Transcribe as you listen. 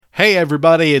Hey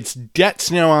everybody, it's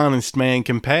Debts No Honest Man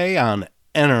Can Pay on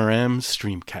NRM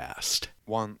Streamcast.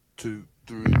 1, 2,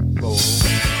 3,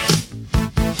 4.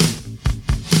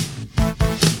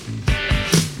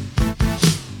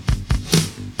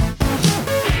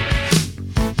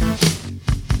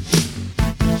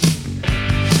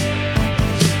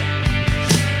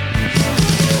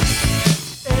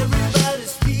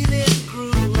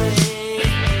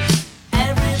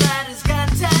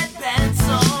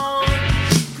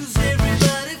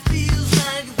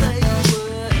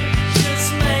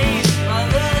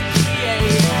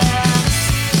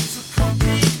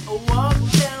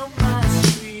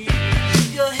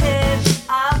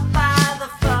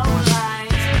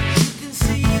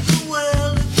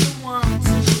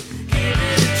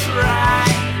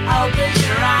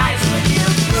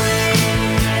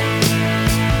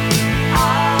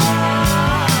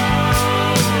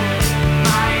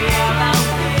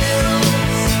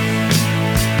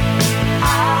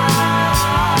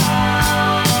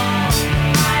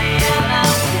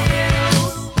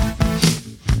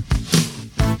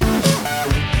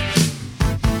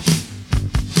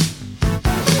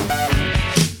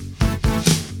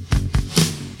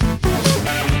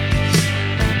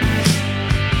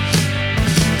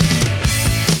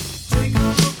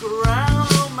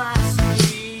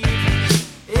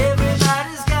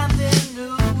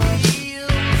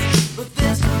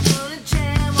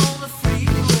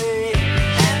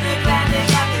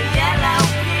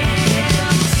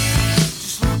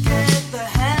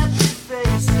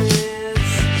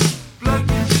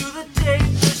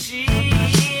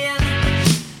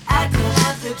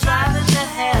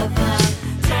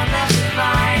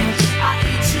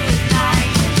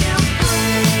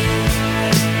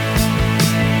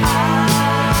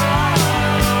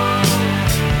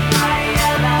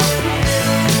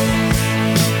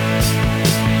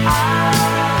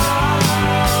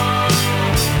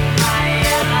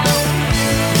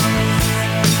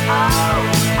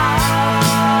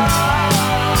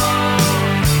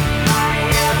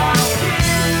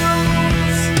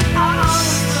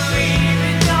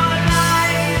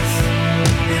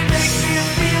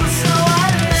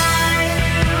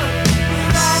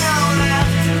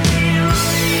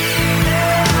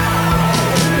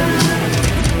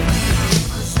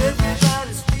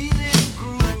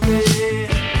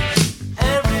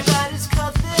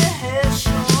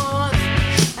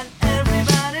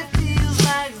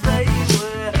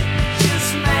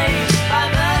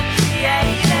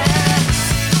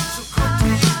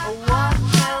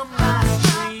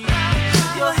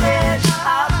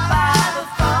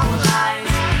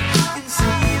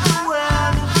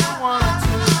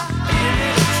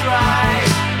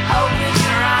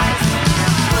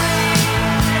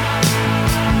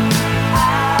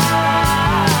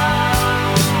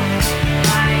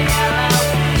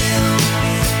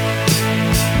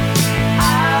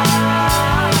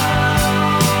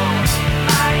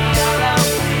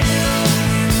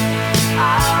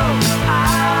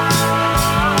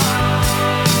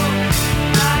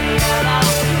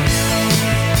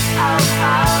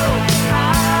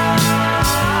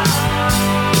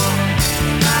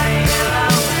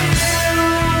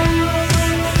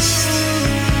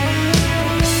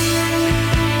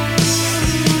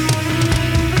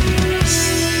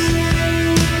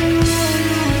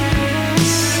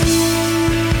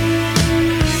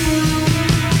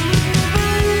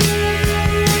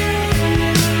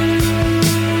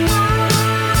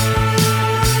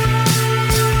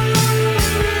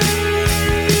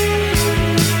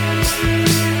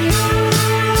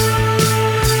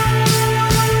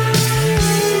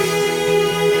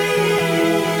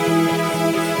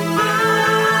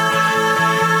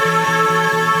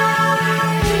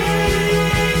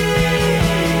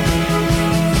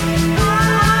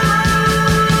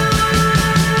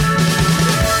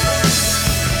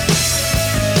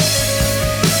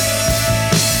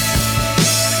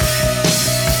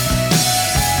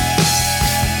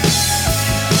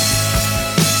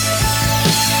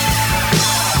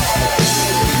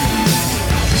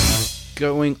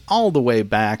 Going all the way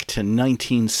back to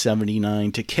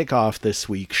 1979 to kick off this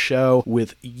week's show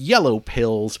with Yellow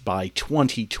Pills by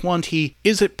 2020.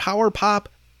 Is it power pop?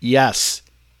 Yes.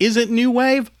 Is it new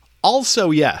wave? Also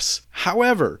yes.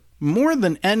 However, more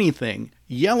than anything,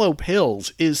 Yellow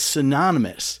Pills is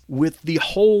synonymous with the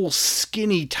whole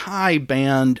skinny tie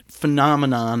band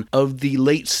phenomenon of the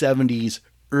late 70s,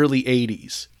 early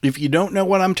 80s. If you don't know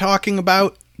what I'm talking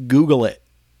about, Google it.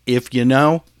 If you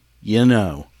know, you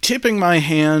know. Tipping my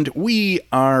hand, we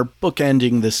are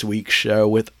bookending this week's show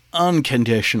with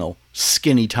unconditional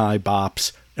skinny tie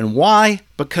bops. And why?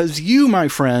 Because you, my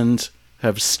friends,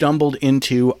 have stumbled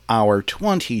into our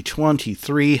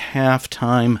 2023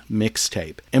 halftime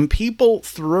mixtape. And people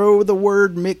throw the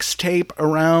word mixtape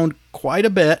around quite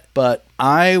a bit, but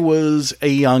I was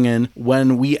a youngin'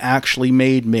 when we actually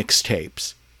made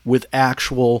mixtapes with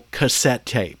actual cassette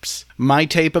tapes. My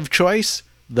tape of choice,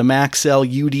 the Maxell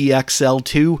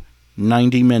UDXL2,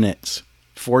 90 minutes.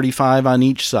 45 on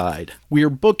each side.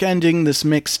 We're bookending this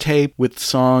mixtape with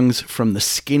songs from the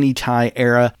Skinny Tie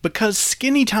era because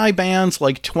Skinny Tie bands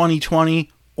like 2020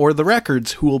 or The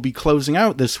Records, who will be closing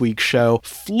out this week's show,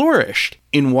 flourished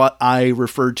in what I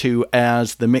refer to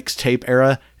as the mixtape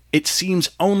era. It seems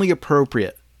only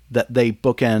appropriate that they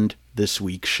bookend this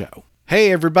week's show.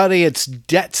 Hey everybody, it's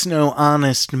Debt's No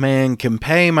Honest Man Can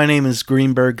Pay. My name is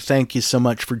Greenberg. Thank you so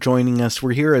much for joining us.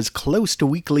 We're here as close to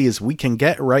weekly as we can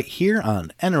get right here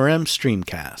on NRM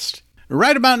Streamcast.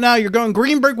 Right about now, you're going,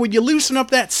 Greenberg, would you loosen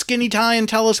up that skinny tie and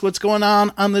tell us what's going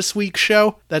on this week's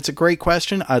show? That's a great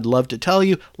question. I'd love to tell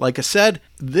you. Like I said,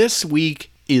 this week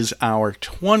is our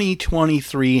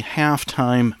 2023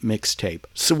 halftime mixtape.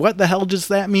 So what the hell does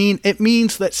that mean? It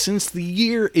means that since the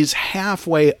year is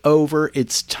halfway over,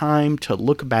 it's time to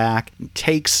look back and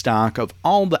take stock of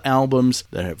all the albums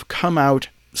that have come out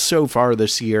so far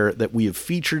this year that we have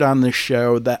featured on this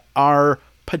show that are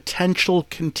potential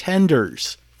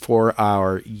contenders for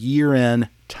our year-end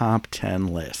top 10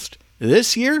 list.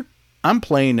 This year, I'm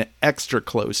playing it extra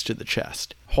close to the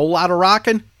chest. Whole lot of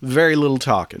rocking, very little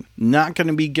talking. Not going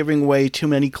to be giving away too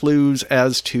many clues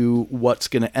as to what's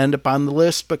going to end up on the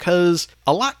list because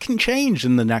a lot can change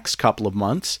in the next couple of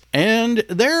months. And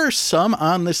there are some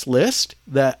on this list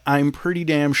that I'm pretty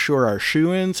damn sure are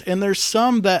shoo-ins, and there's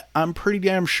some that I'm pretty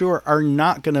damn sure are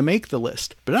not going to make the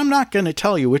list. But I'm not going to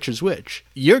tell you which is which.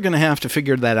 You're going to have to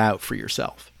figure that out for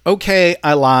yourself. Okay,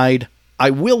 I lied. I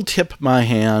will tip my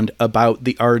hand about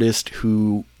the artist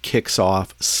who kicks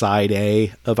off side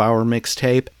A of our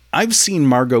mixtape. I've seen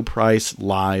Margo Price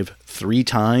live 3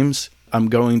 times. I'm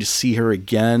going to see her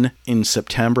again in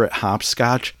September at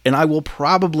Hopscotch, and I will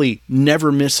probably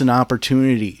never miss an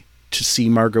opportunity to see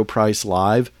Margo Price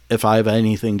live if I have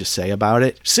anything to say about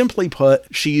it. Simply put,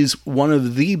 she's one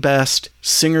of the best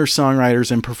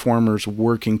singer-songwriters and performers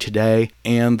working today,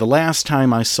 and the last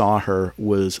time I saw her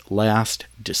was last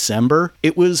December.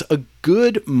 It was a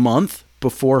good month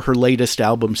before her latest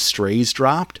album Strays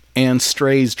dropped, and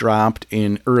Strays dropped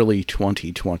in early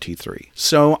 2023.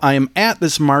 So I am at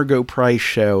this Margo Price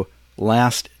show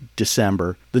last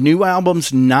December. The new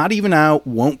album's not even out,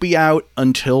 won't be out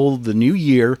until the new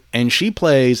year, and she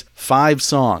plays 5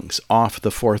 songs off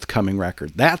the forthcoming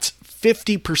record. That's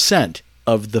 50%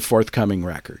 of the forthcoming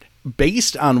record.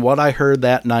 Based on what I heard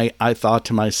that night, I thought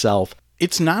to myself,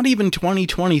 it's not even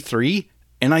 2023,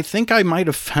 and I think I might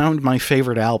have found my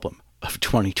favorite album of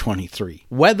 2023.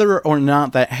 Whether or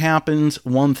not that happens,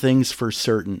 one thing's for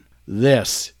certain.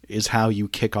 This is how you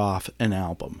kick off an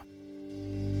album.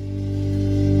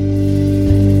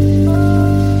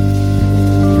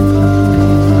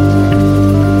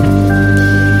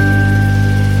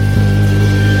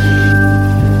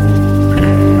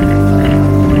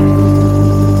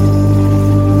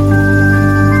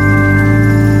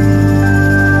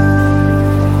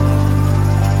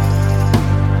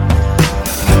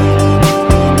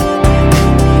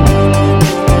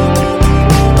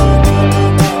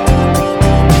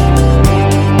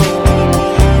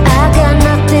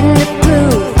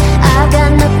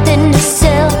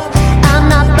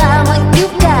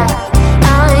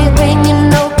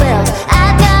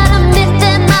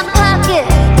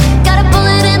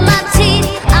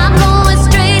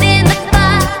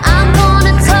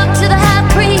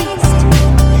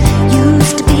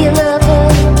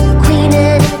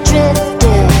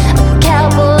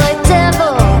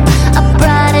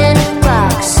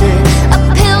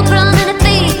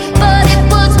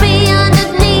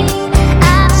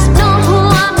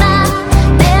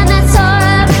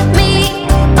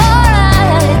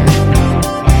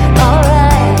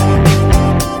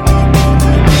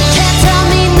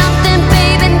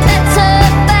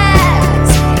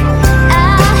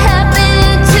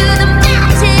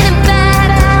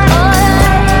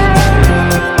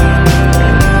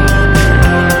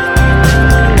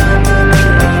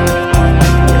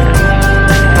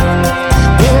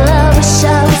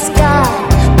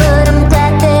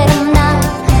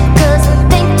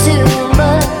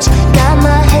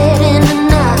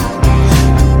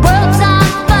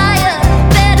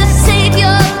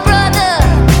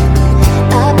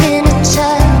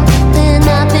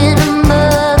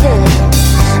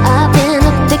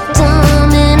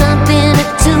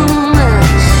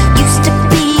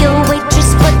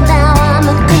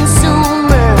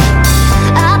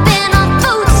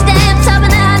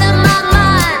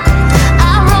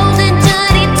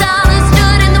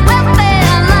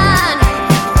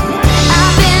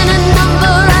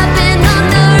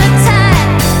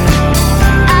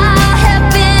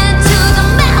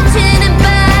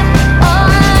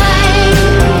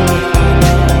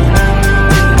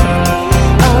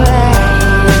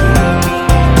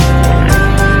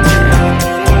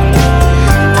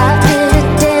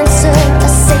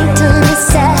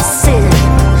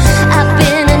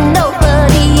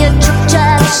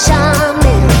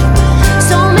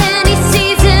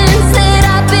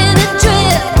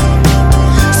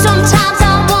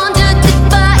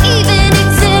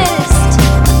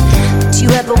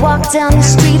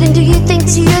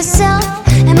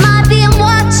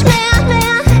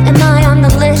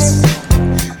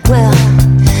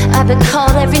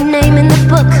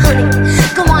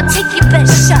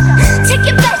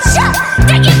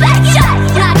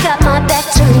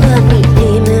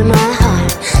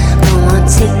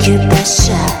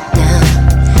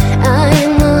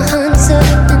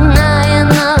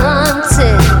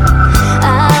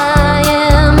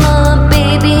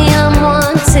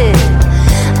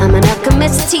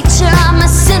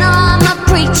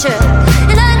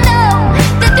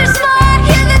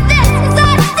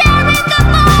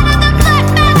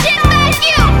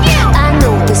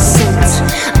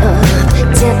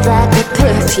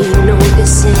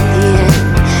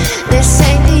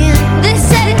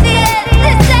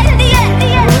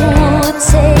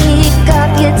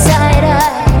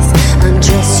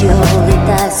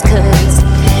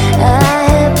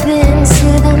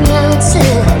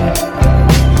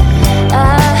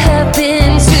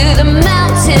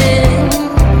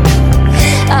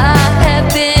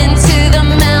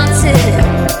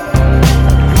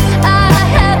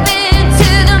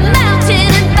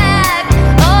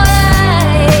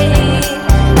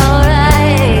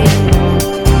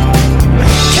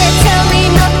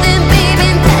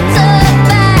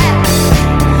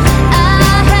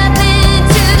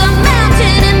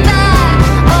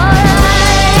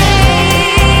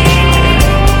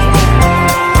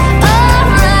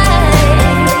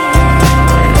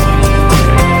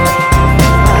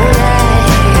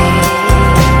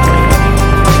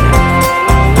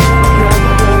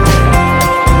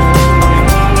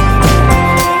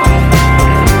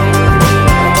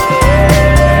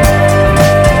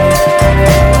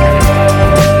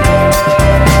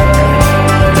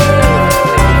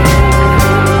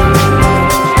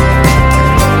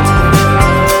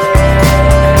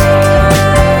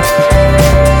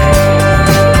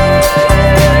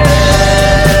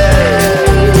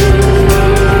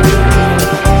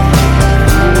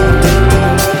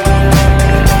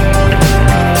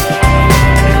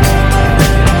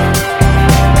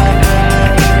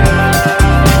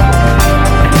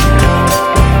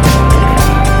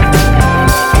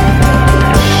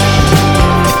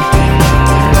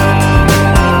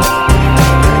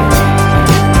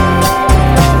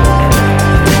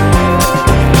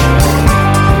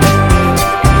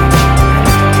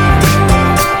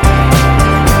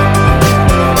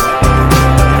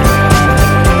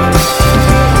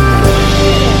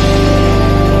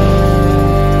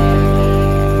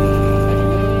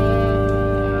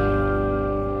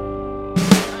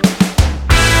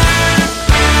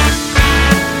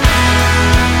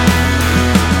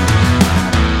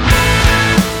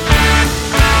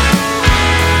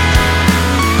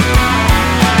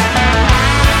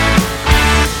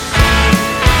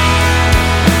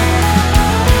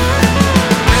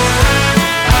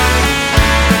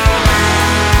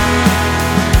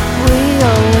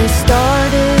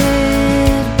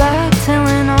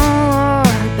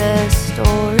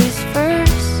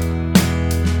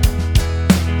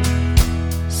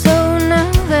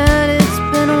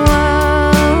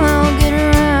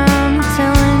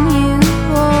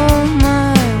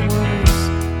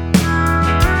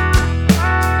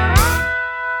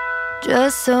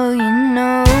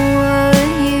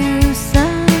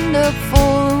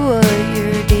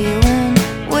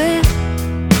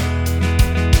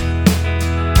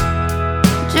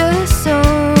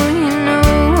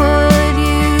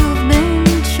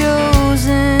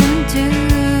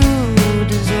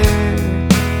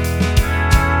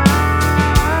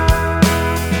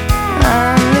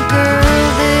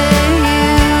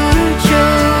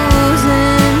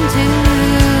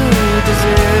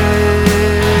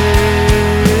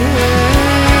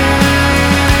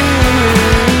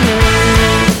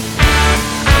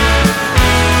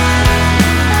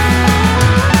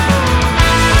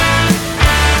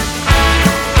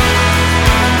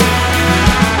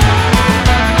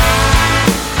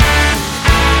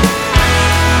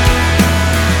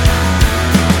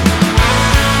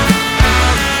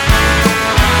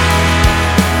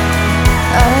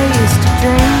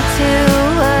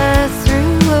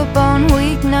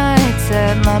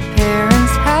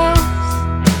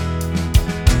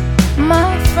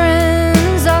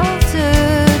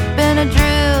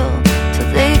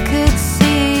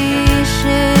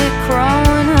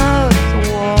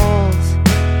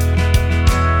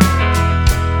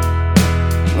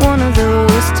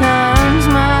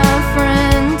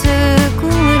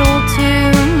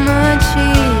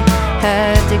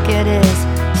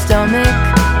 stomach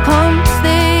pumps.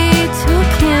 They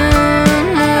took him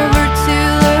over to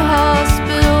the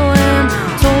hospital and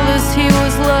told us he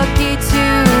was lucky to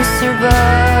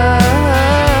survive.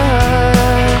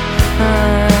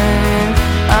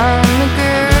 I'm the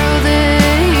girl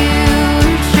that you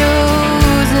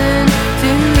chosen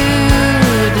to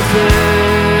deserve.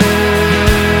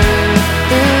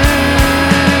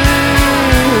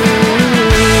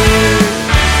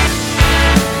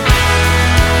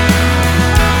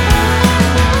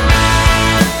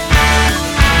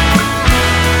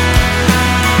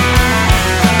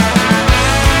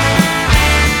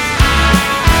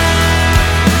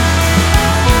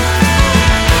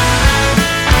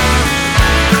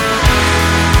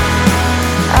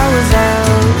 I was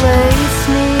out late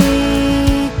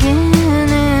sneaking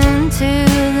into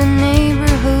the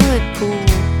neighborhood pool.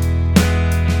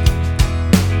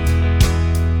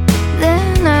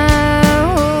 Then I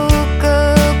woke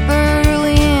up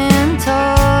early and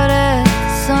taught at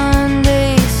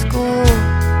Sunday school.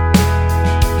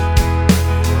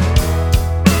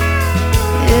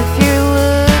 If you're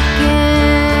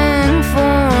looking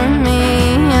for me,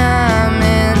 I'm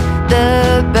in the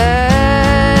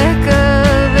back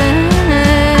of an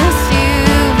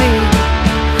SUV,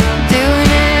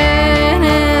 doing it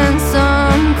in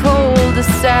some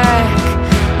cul-de-sac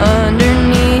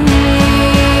underneath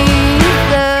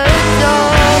the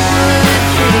dogwood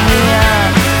tree.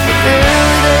 I'm the girl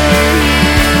that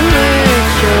you were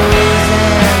chosen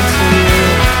to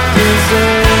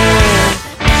deserve.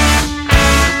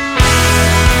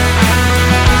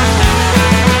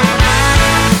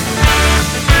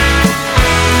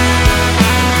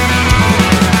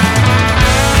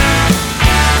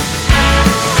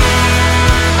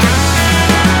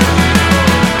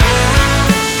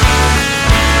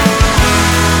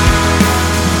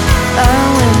 I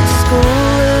went to school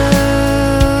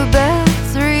about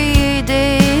 3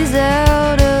 days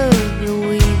out of the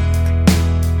week.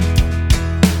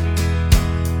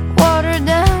 Watered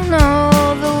down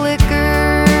all the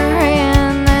liquor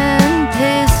and then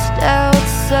pissed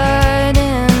outside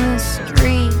in the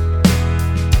street.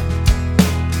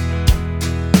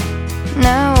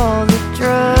 Now all the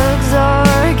drugs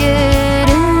are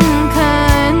getting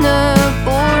kinda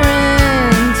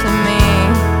boring to me.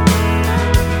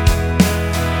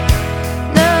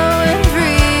 Now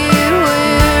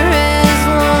everywhere is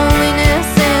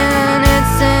loneliness and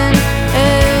it's in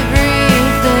everything.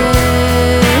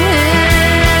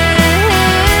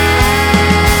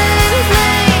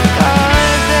 Thank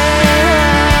God that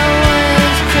I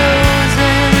was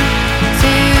chosen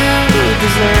to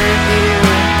deserve you.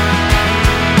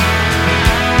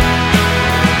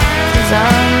 'Cause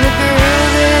I'm the girl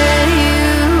that you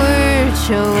were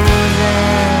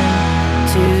chosen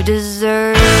to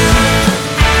deserve.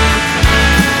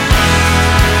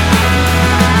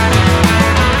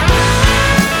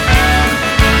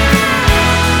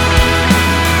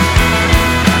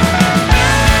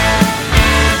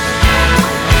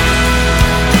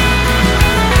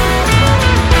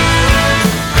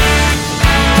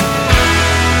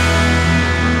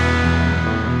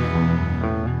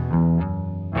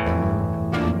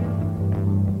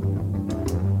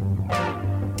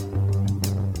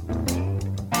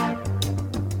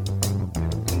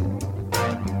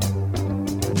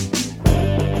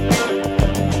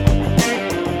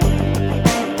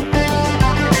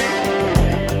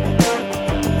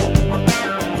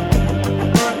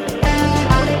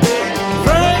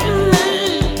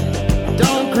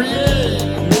 Don't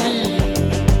create me.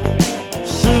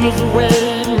 Soon as the way,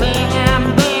 man,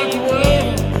 back away.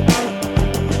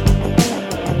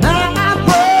 Now my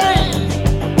brain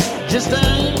just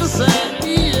ain't the same.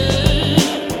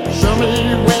 Show me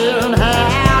where and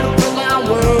how to put my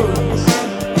words.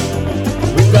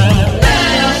 With that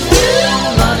nasty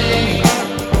money,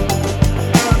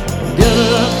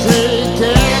 gotta take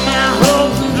care of my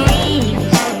hopes and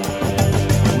dreams.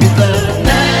 With that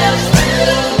nasty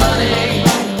money,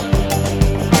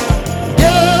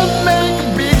 gotta make a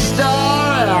big star.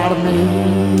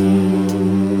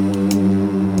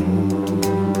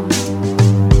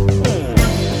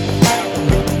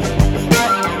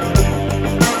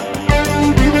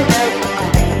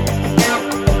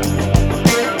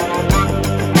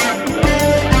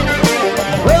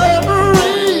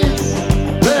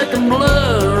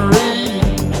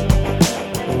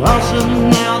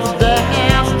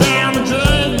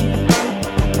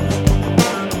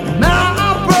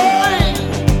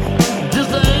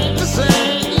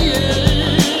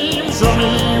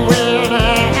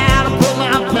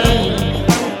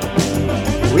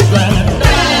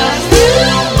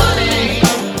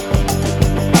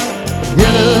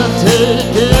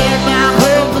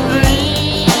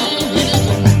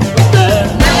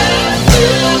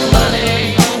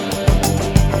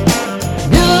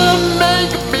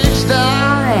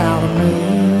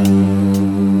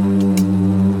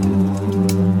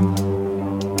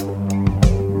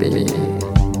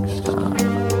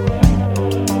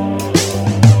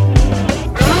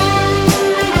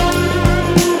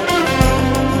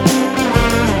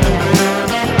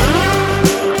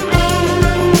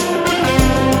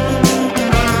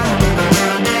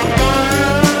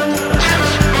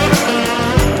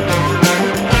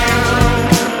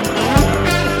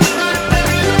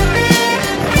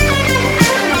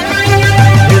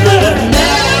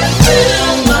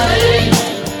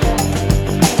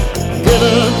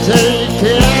 take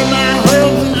care of my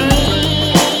hopes and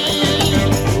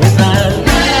dreams. With that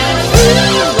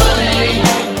money,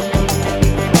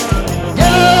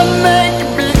 gonna make a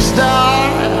big star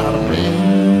out of me.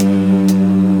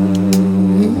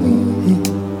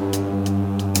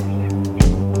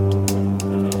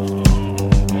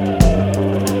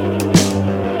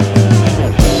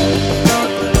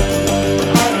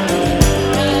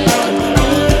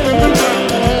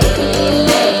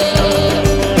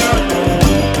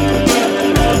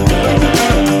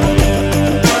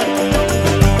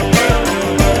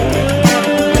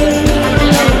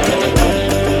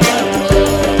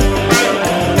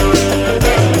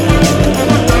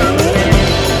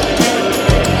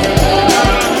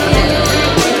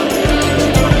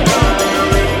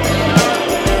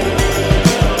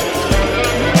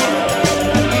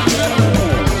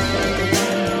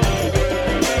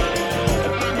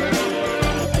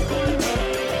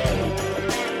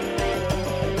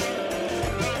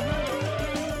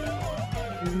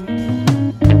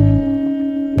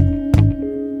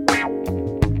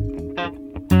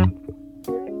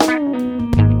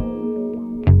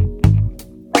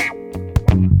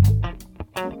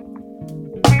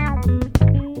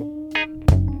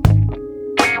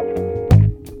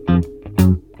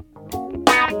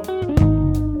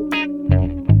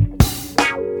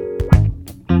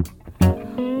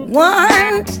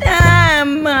 One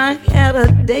time I had a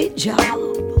day job.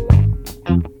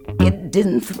 It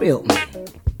didn't thrill me.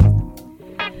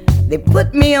 They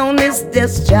put me on this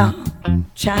desk job,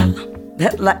 child,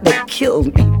 that like they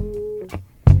killed me.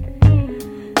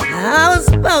 I was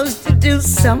supposed to do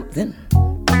something.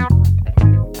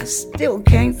 I still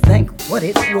can't think what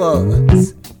it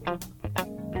was.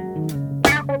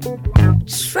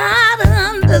 Try to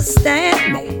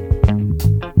understand me.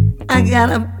 I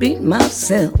gotta beat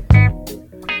myself,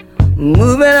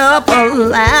 moving up a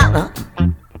ladder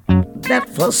that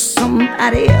for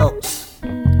somebody else.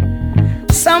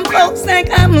 Some folks think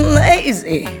I'm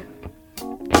lazy,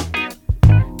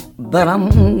 but I'm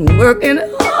working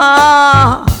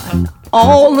hard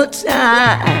all the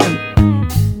time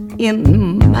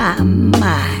in my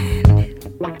mind.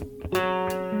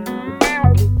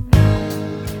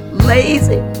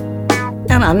 Lazy,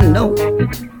 and I know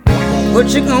what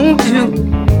you gonna do.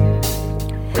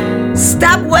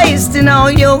 Stop wasting all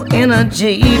your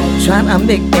energy trying to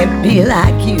make me be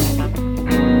like you.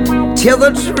 Tell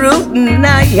the truth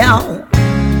now, y'all.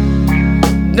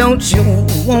 Don't you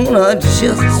wanna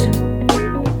just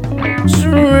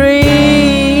dream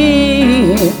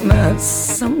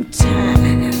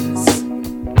sometimes?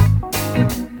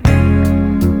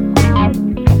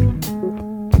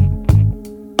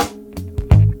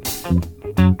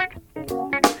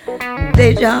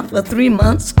 Day job for 3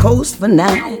 months, coast for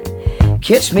 9.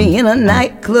 Catch me in a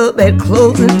nightclub at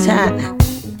closing time.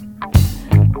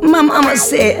 My mama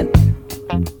said,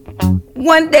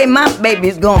 one day my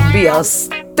baby's gonna be a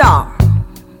star.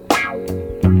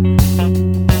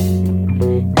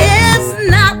 It's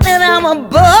not that I'm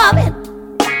above it,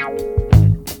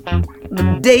 the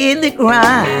daily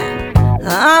grind.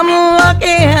 I'm lucky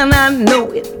and I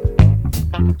know it,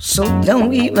 so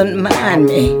don't even mind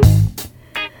me.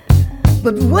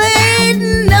 But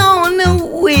waiting on the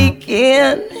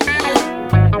weekend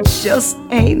just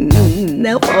ain't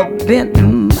never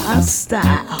been my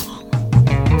style.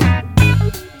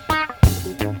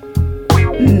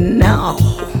 No.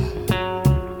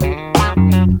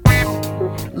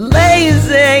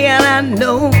 Lazy and I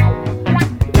know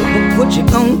what you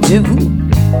gonna do.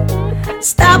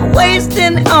 Stop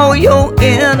wasting all your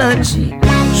energy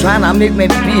trying to make me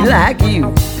be like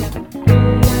you.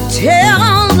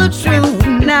 Tell the truth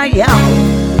now,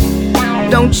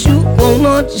 y'all. Don't you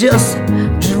wanna just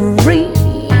dream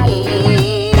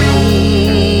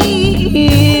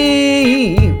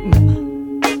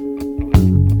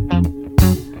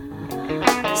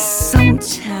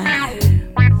sometime?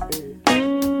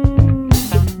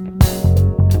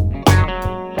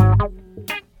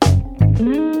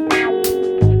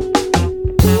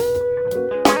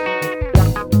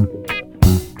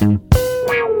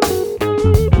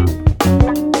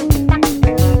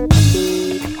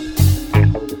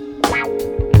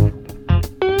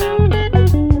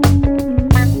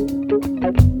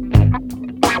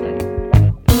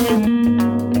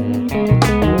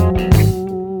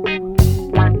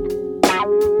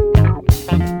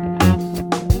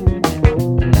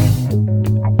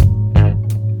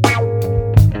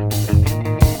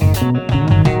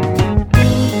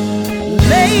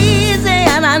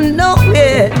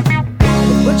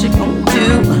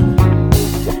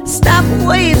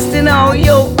 Wasting all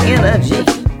your energy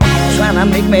trying to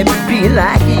make me be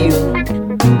like you.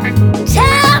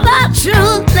 Tell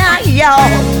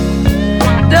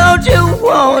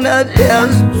wanna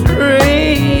just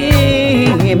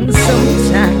dream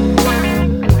sometimes.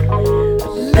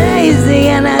 Lazy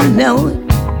and I know it.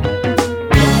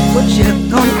 What you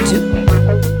gonna do?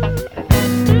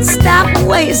 Stop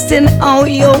wasting all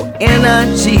your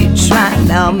energy trying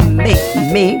to make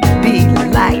me be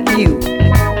like you.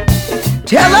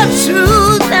 Tell the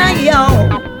truth now, y'all.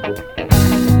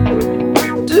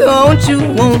 Don't you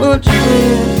wanna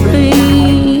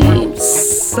dream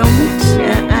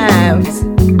sometimes?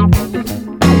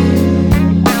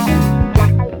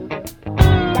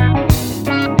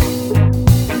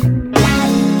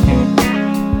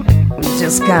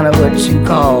 Just kind of what you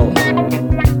call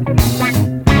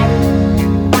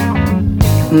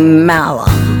mellow.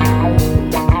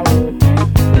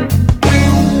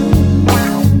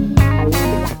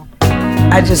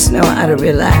 I just know how to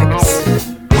relax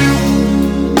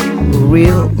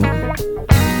real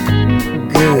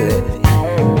good.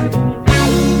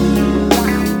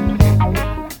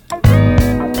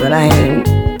 But I ain't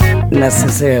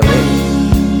necessarily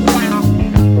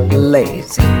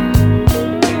lazy.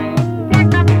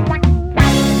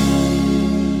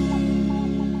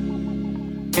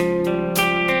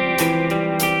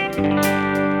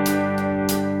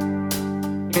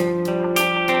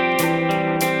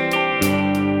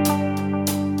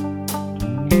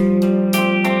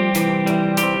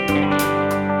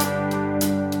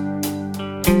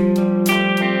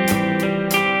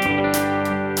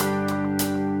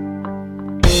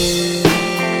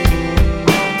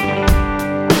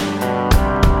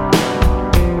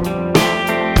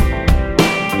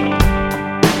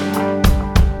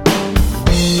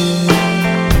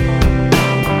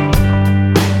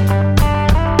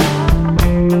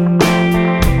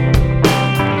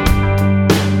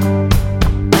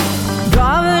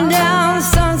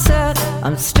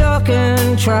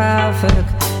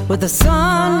 with the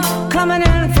sun coming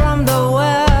in from the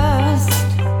west.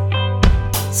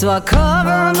 So I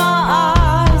cover my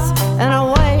eyes and I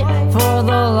wait for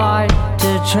the light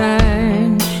to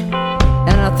change.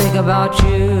 And I think about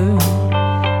you,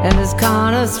 and it's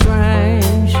kind of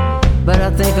strange, but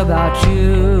I think about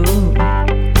you.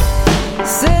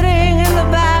 Sitting in the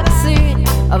backseat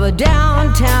of a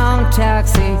downtown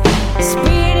taxi,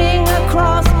 speeding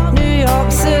across New York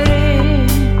City,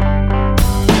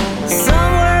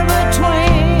 somewhere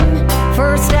between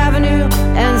First Avenue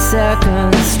and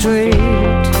Second Street.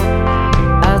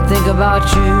 I think about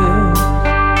you,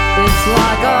 it's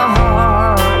like a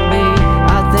heartbeat.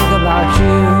 I think about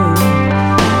you.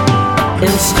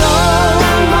 In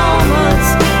stolen moments,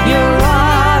 you're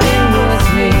riding with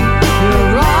me. You're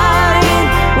riding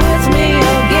with me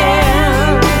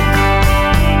again.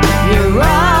 You're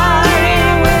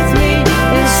riding with me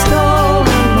in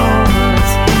stolen moments.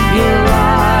 You're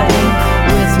riding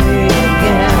with me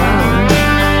again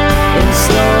in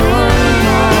stolen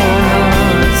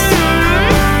moments.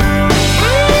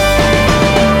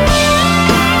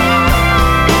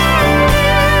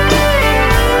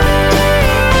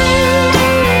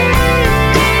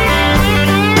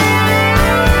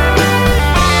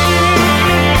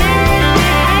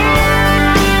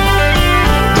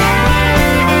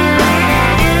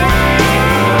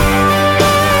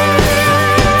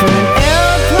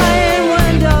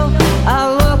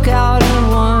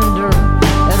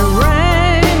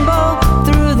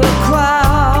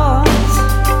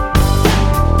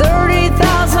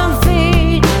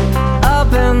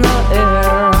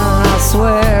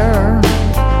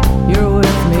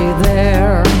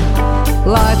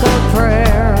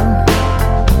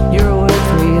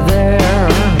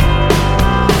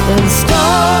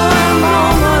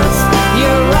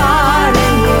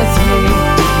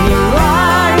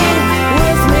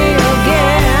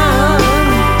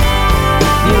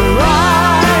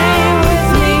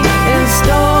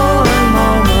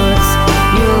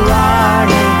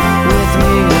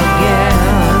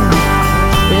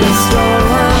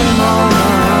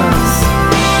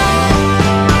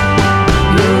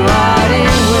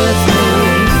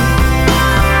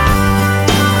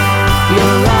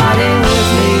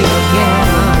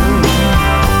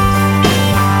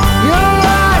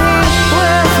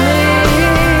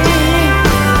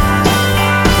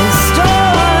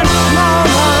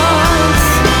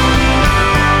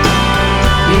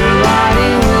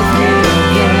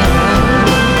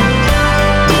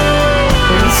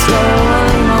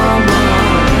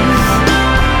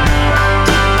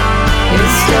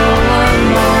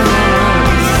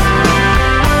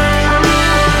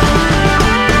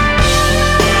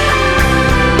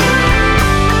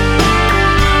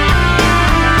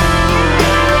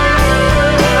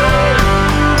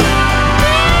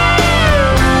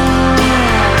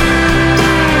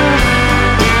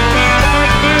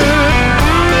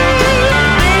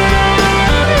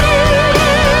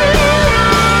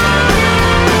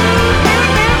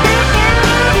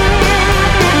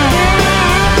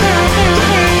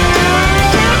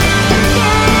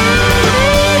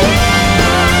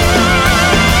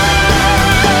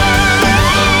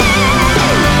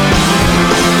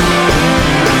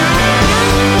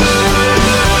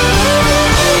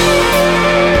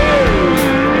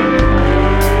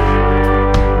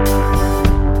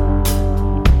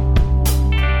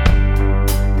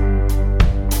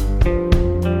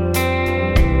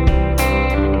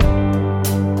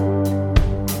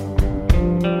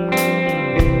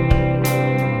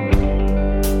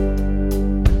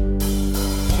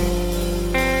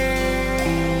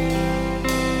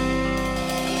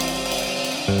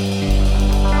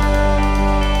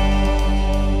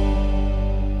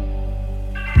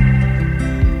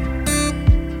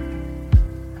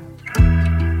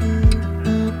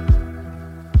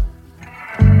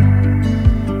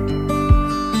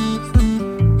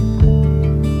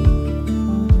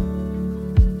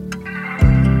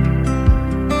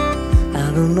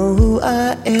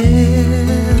 I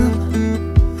am.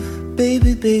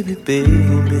 Baby, baby,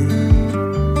 baby,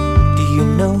 do you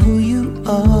know who you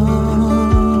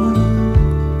are?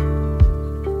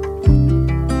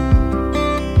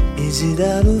 Is it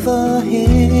out of our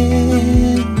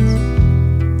hands?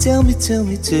 Tell me, tell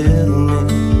me, tell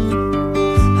me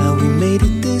how we made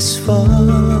it this far.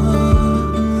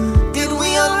 Did we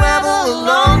unravel a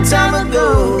long time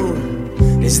ago?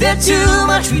 Is there too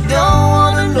much we don't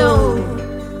wanna know?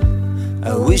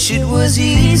 I wish it was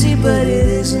easy, but it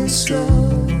isn't so.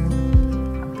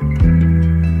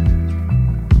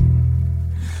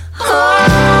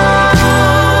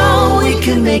 Oh, we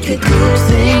can make a good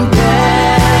thing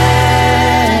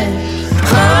bad.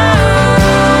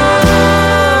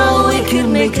 Oh, we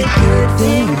can make a good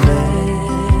thing bad.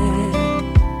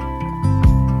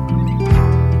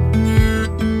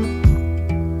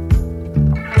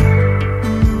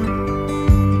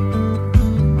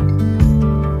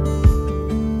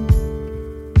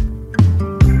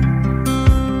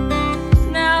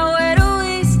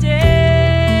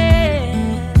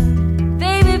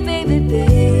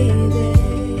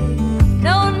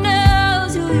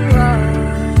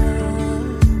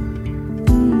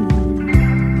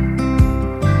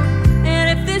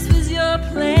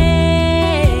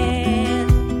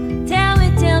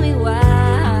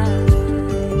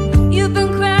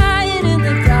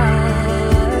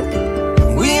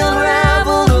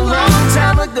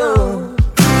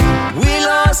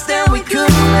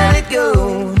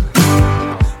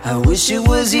 It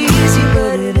was easy,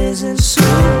 but it isn't so.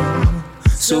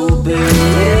 So baby,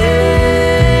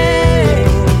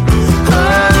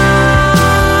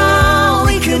 oh,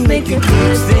 we could make a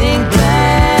good thing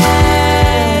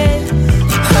bad.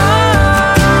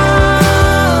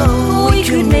 Oh, we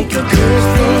could make a good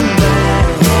thing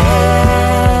bad.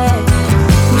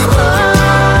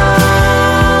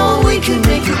 Oh, we could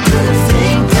make a good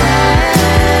thing bad.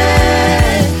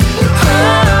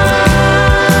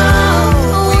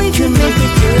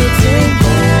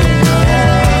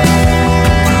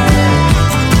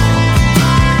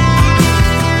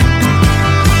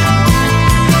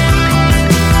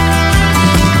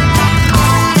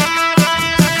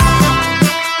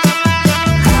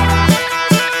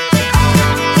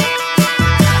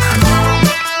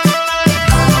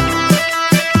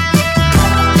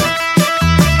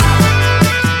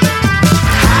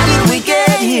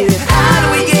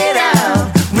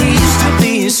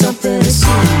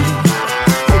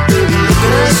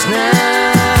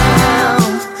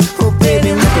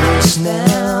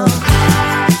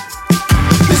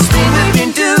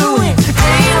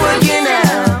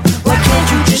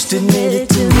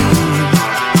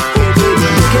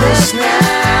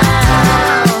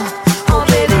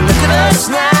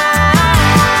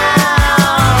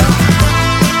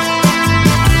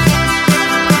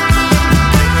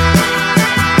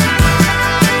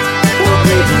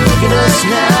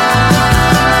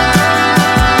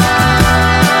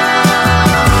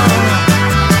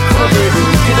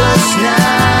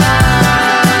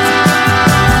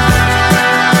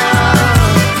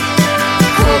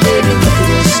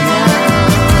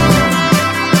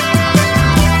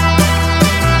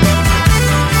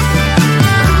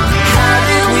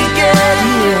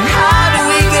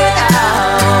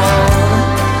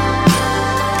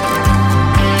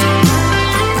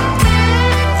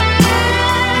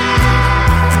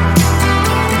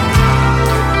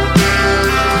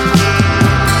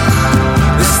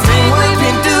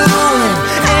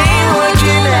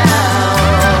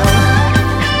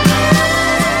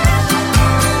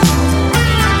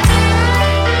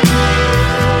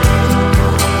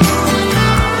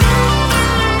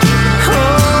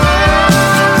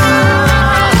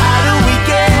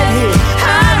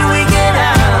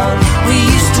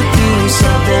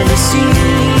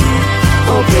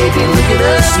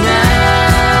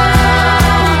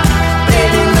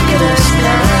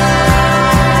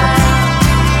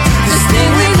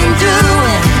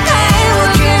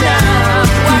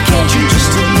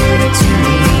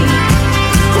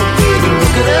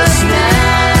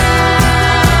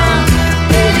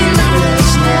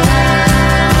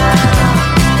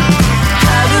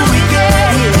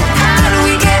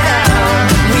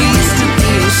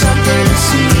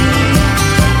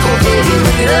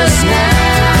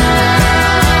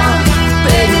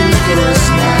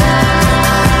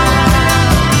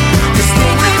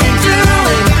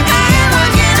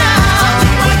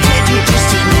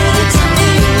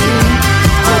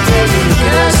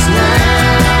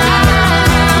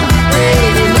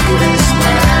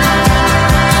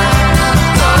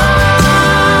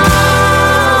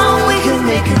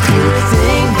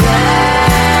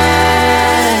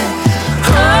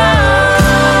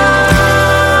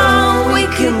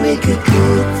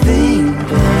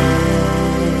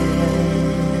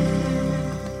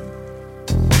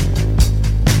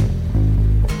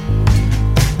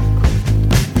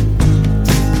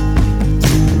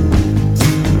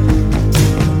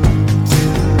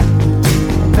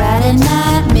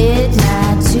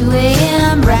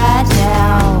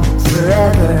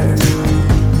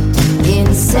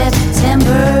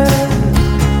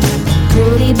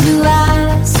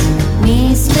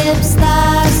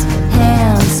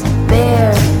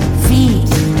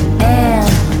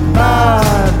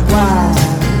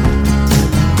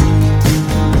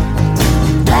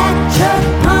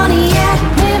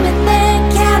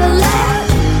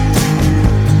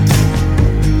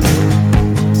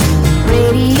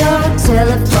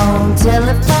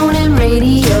 telephone and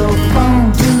radio,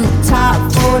 phone booth,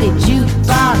 top 40,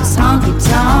 jukebox, honky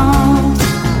tonk.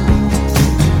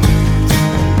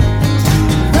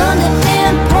 Thunder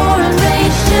and pouring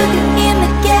rain, sugar in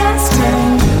the gas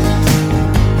tank.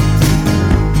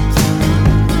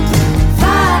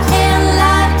 Fire and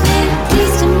lightning,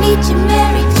 pleased to meet you,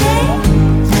 Mary Jane.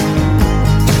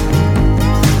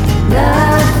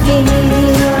 Love feel,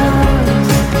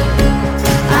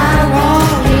 I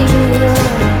want real.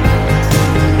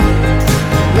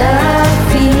 Love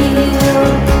feel,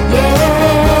 yeah.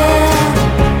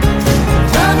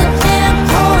 Thunder and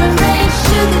pouring rain,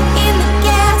 sugar in the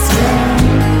gas tank.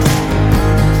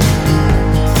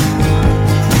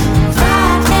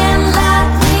 Fire and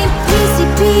lightning,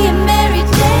 PCP and Mary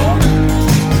Jane.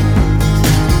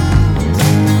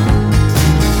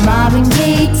 Marvin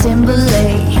Gaye,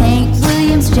 Timberlake, Hank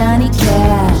Williams, Johnny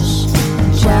Cash,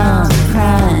 John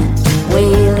Prine,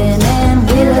 Waylon and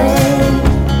Willie.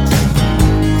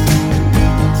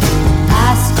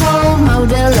 Ice cold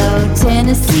Modelo,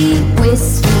 Tennessee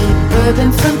whiskey,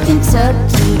 bourbon from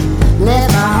Kentucky. Let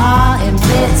my heart in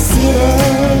Pet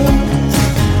City.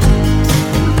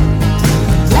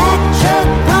 Black truck,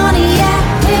 Pontiac,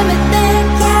 Plymouth and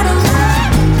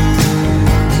Cadillac.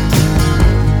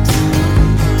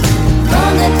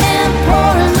 Thunder and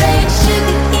pouring rain,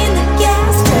 sugar in the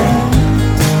gas tank.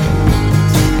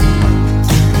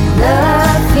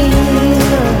 Love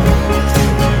feel,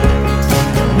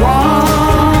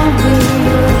 warm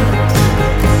real.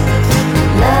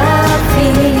 Love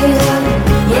feel,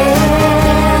 yeah.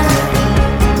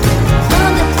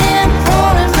 Thunder and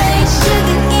pouring rain,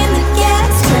 sugar in the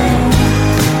gas tank.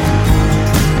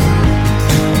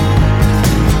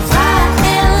 Fire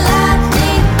and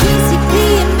lightning, PCP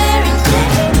and Mary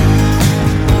Jane.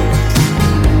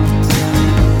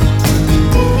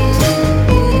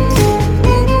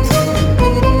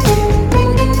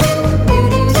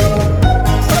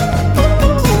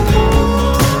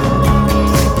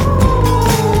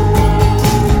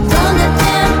 Thunder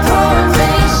and pouring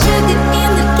rain, sugar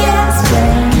in the gas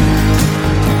tank.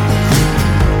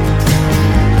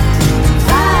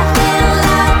 Fire and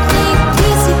lightning,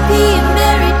 PCP and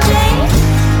Mary Jane.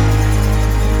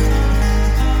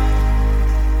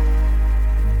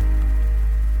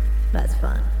 That's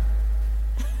fun.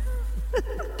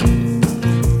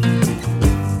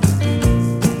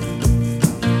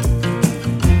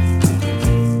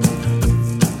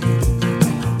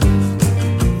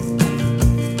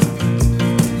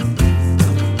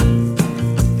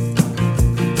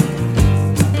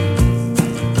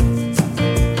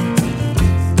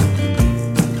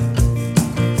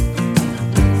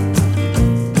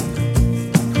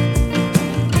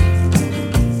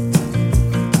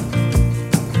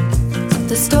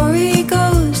 The story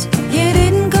goes, you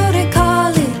didn't go to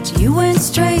college, you went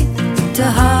straight to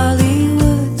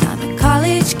Hollywood. Now the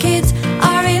college kids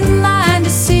are in line to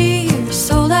see your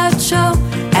sold-out show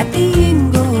at the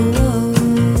Inglewood.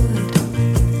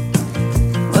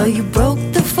 Well, you broke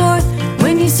the fourth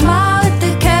when you smiled at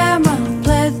the camera,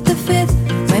 pled the fifth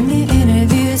when the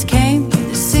interviews came. You're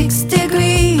the sixth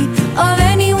degree of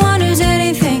anyone who's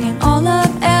anything, and all of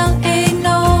L.A.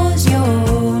 knows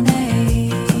your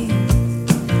name.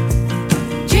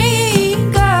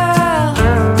 Dream girl,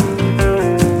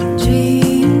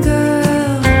 dream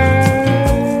girl,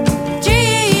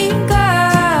 dream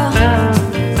girl,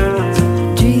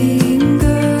 dream girl, dream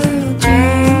girl.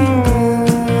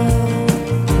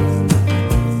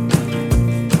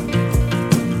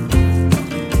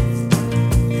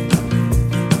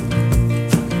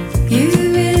 You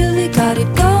really got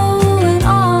it going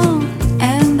on,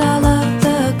 and all of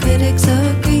the critics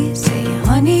agree. Say,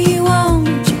 honey, won't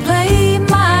you play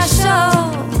my show?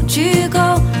 Won't you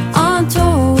go on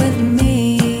tour with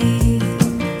me?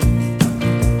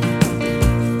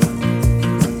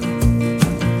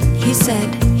 He said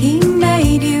he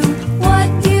made you what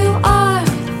you are.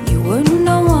 You were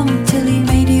no one till he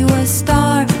made you a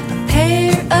star. A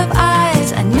pair of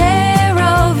eyes, a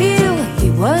narrow view. He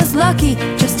was lucky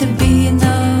just to be in the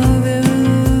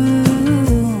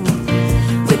room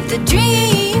with the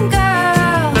dream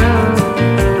girl,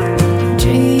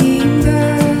 dream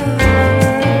girl,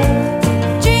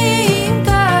 dream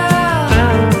girl,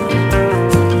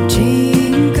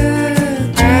 dream girl,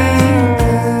 dream girl.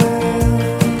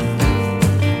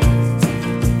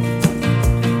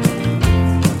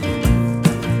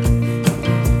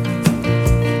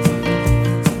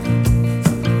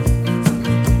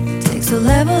 Takes a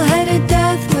level-headed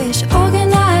death wish,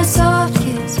 organized soft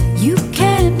kiss. You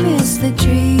can't miss the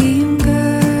dream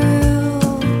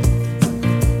girl.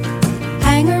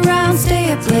 Hang around,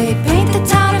 stay up late, paint the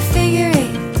town a figure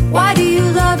eight. Why do you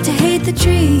love to hate?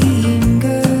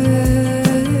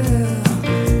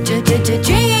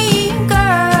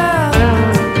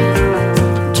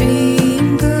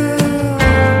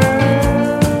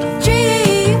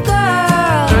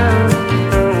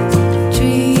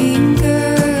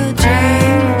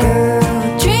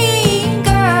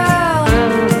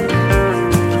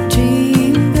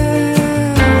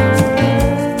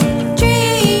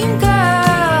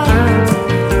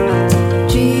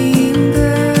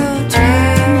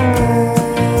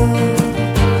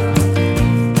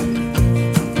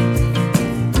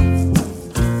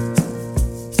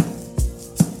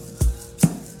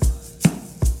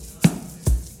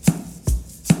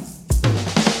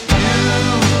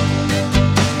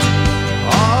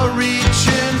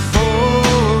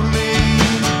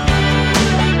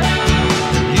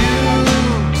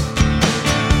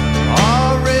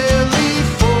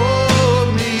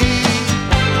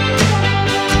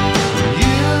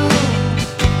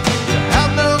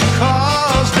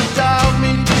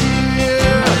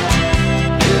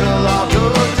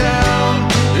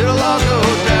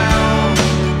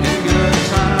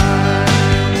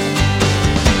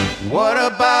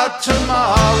 about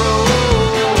tomorrow?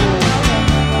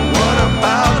 What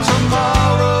about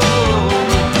tomorrow?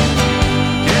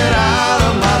 Get out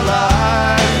of my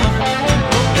life,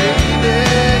 baby,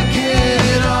 get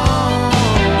it on.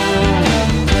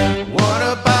 What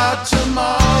about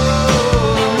tomorrow?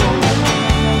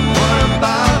 What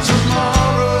about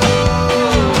tomorrow?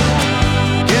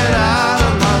 Get out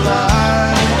of my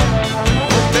life,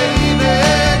 baby,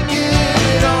 get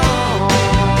it on.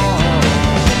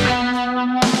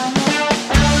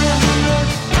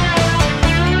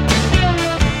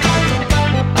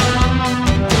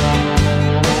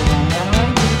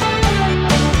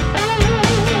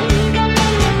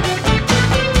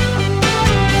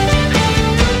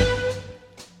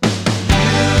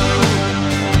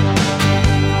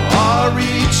 Are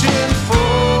reaching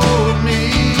for me.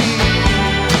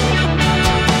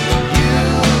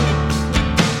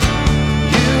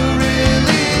 You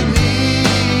really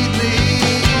need me.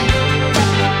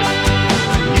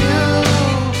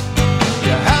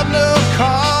 You have no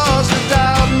cause to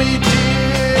doubt me,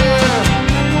 dear.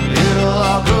 It'll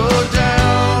all go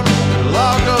down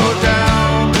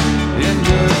in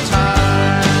good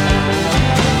time.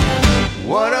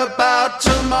 What about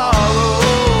tomorrow?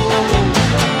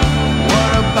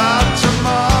 What about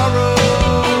tomorrow?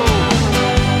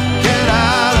 Get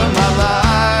out of my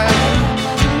life,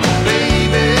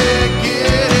 baby,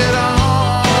 get it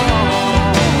on.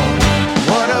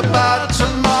 What about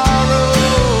tomorrow?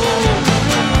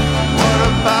 What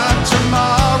about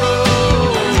tomorrow?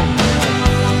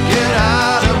 Get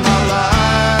out of my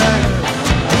life,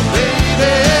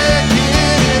 baby,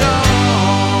 get it on.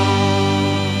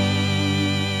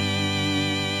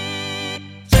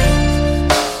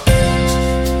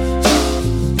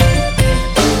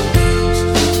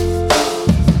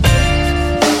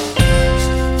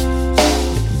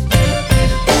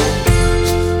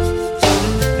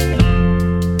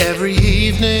 Every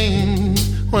evening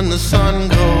when the sun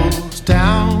goes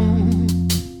down,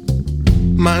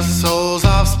 my soul's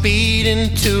off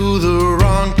speeding to the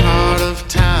wrong part of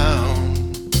town.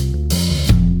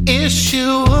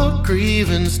 Issue a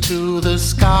grievance to the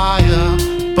sky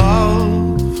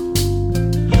above,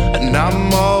 and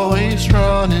I'm always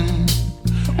running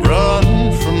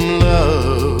from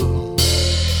love.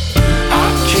 I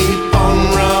keep on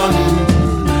running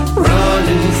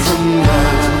from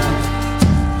love.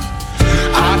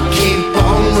 I keep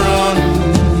on running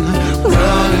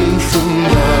from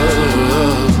love.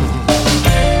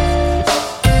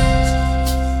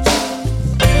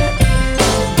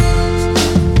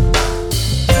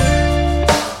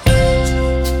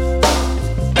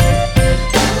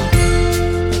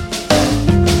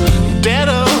 Dead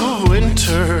of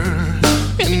winter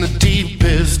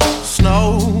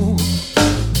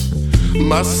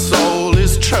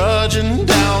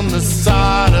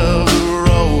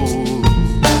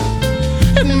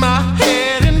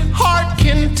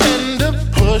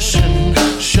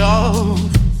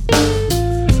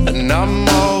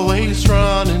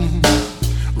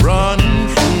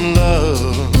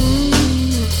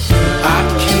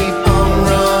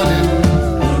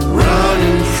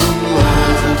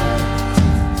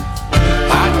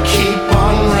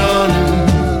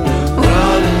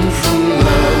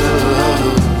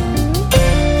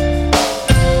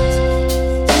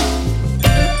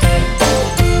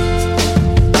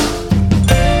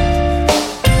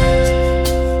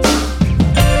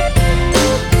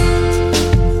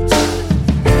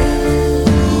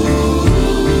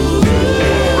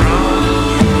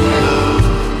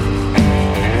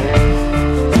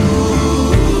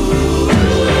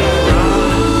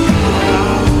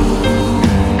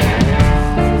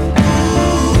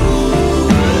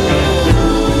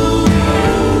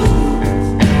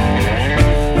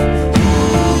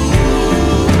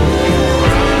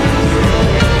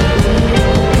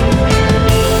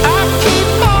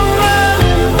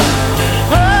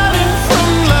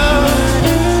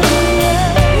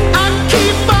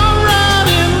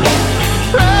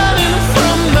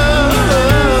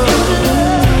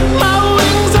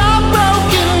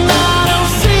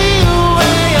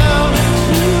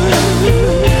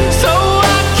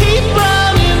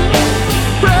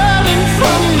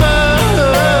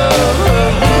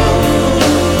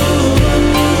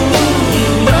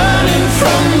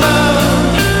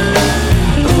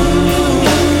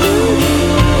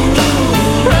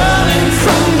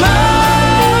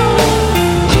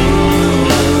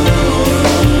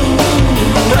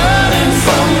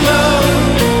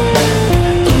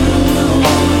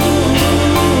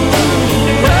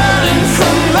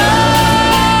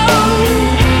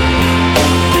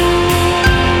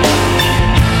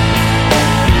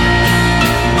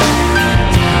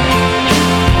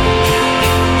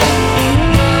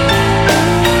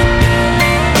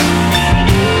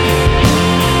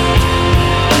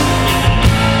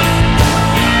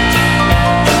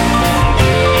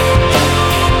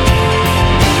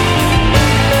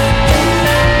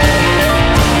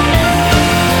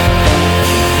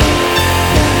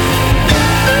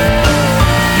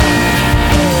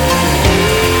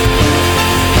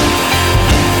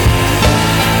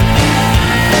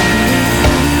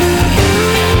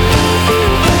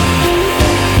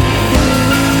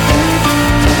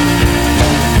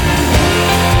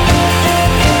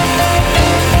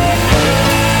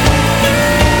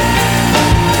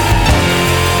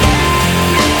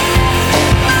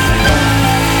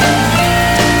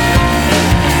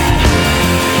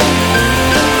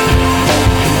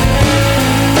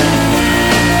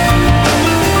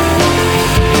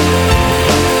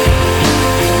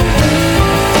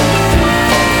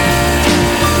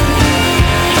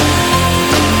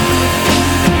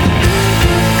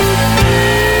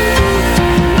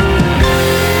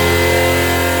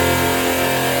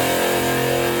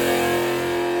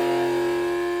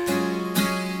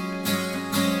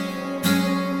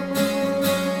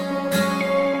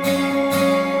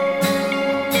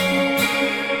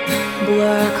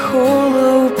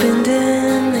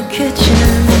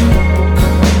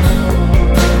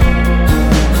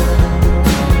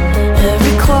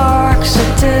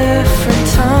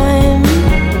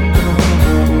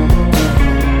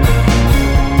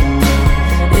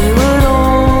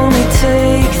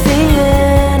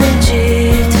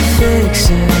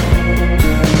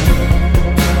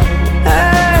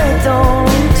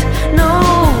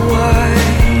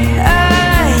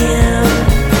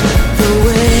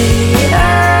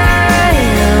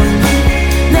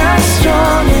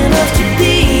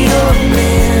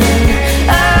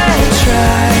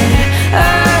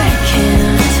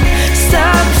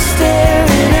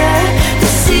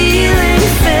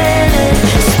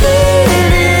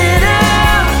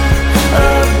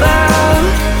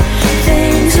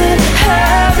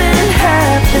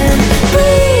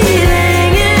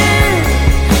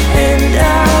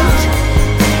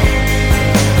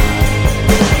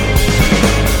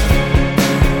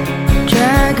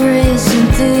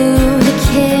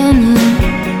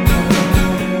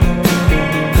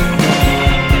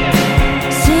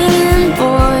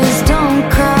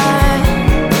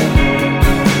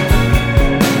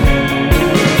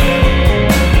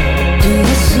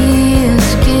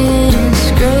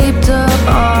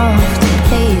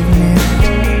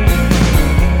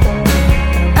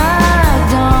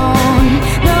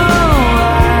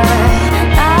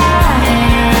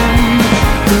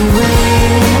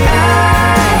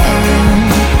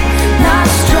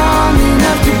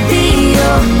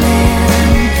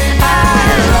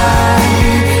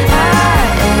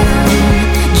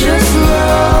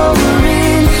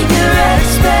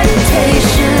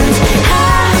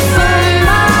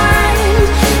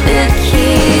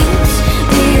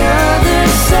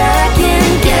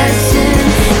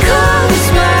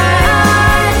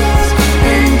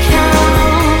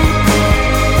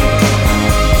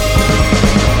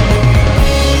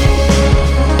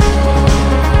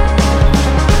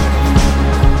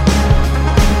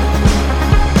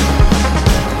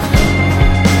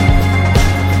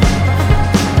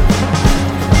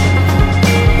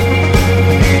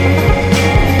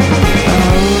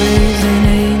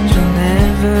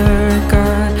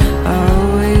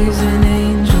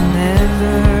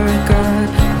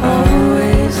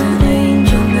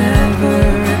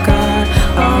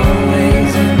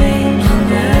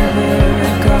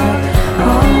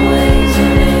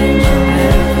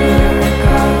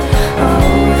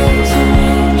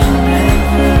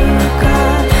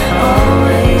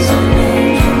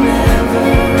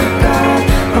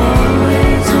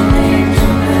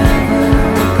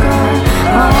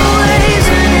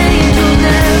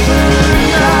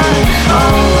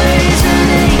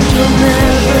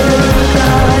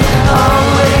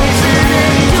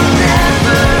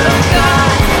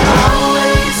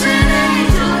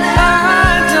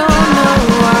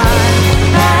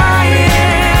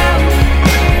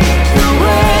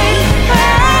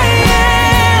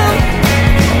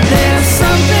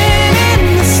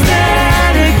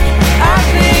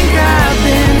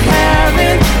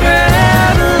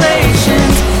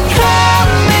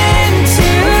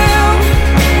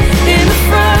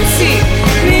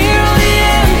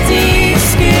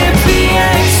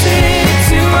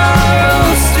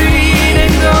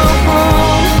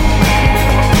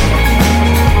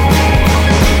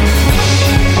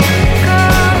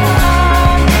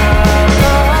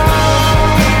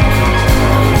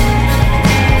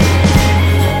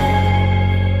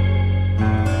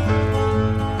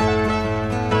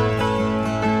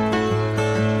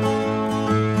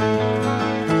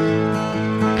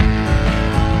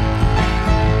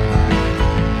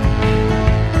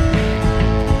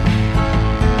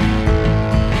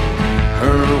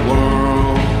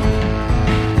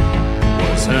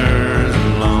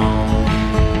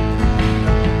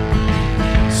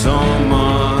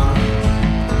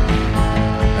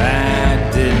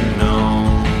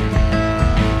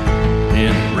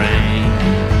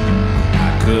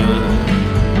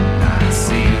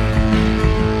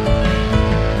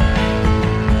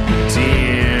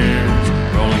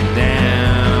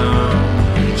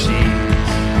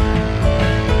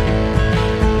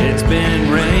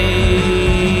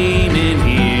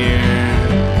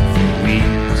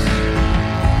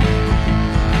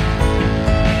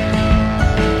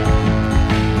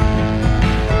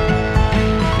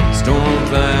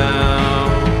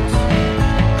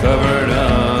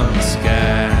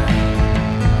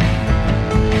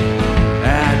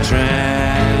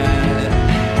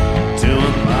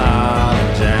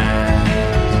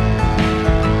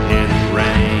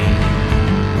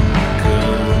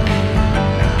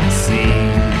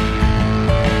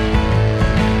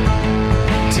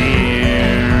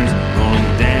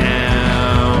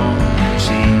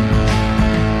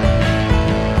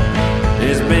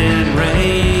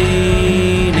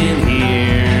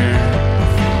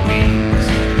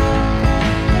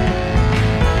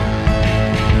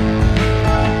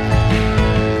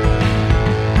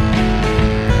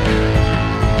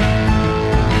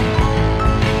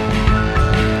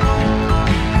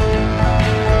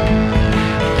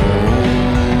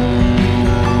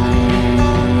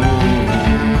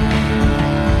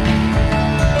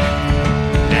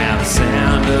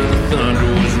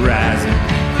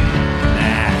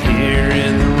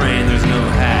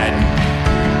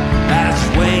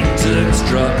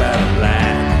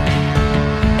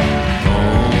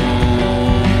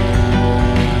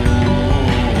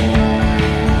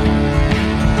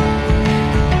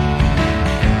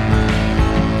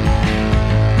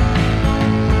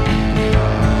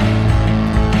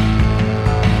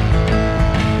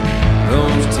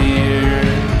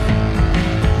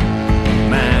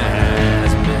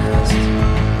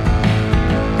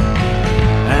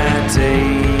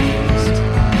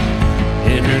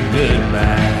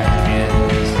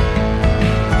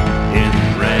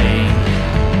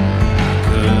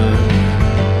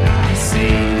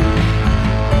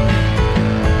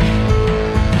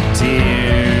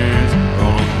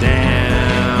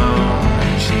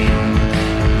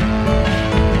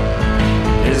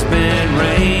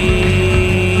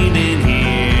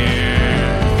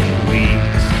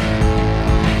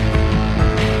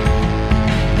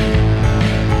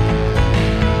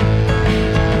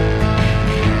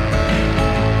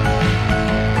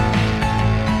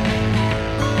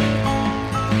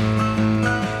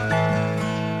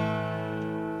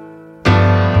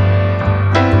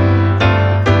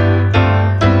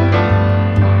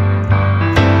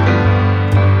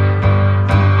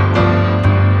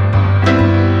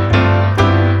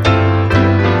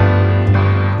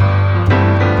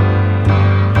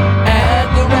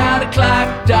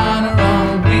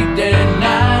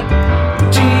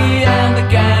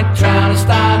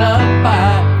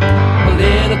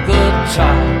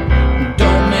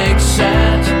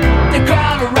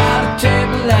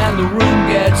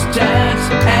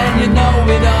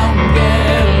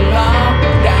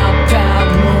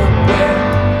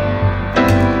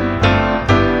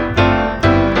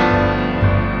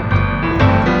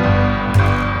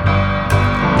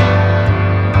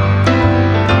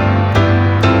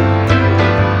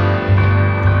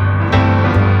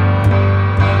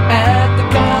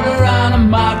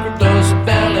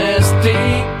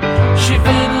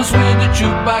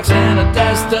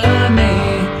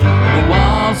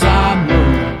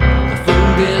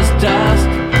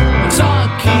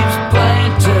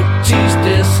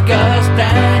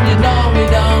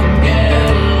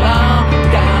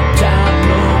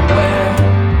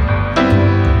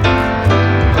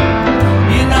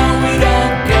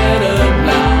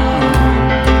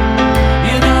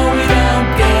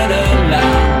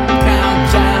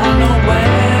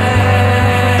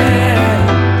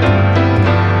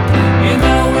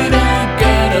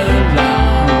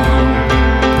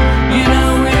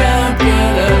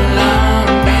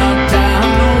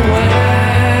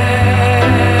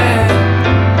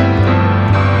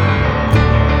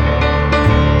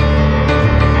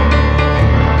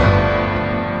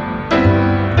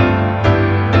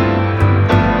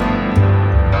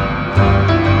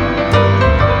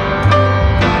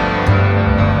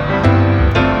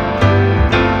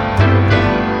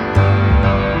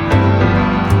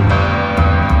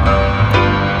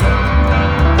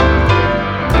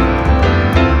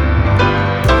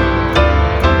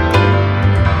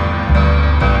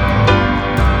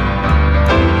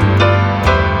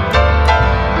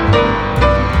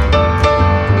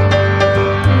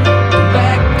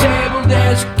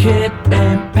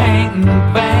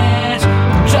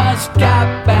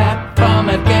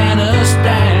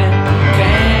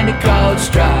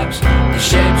stripes, the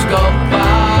shapes go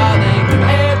far, they can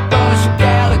airbrush a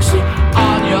galaxy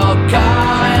on your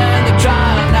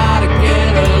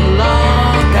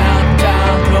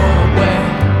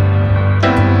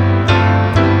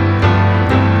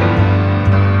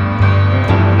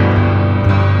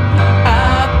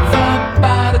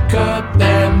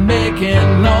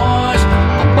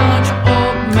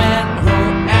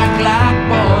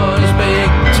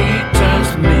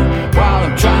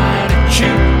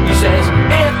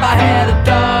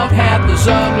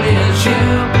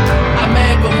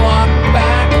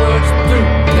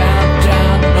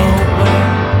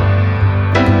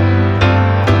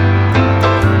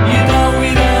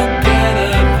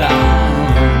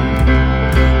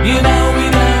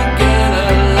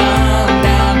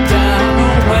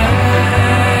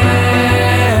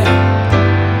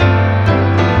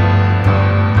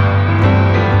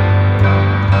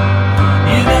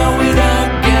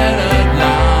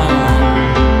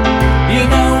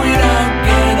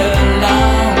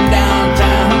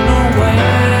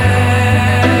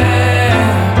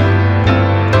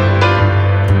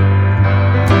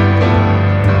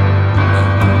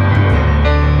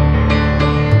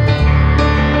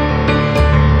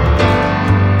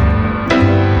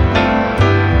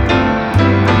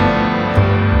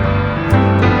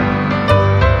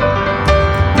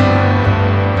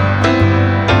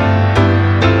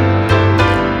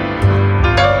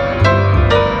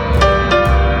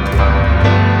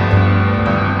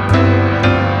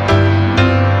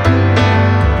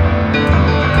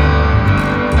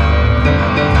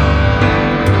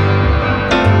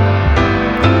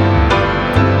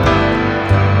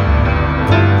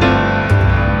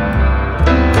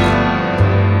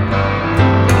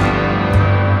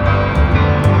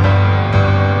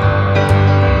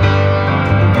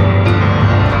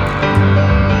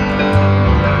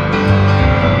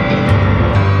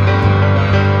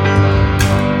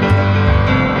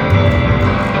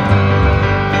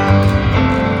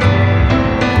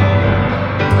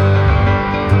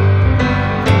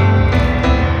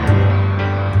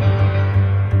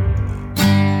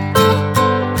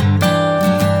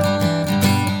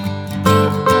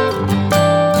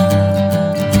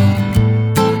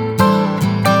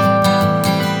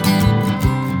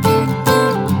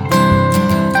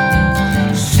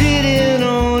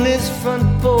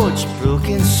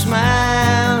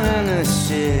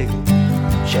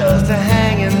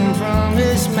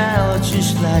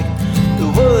like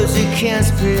the words you can't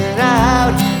spit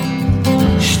out.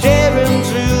 Staring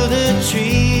through the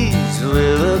trees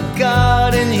where the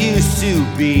garden used to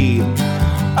be.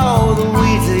 All the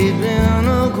weeds they've been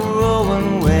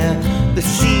a-growing where the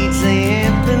seeds they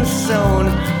ain't been sown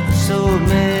for so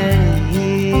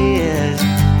many years.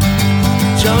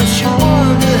 Don't you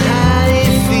wonder how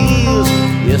it feels?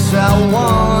 Yes, I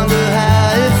wonder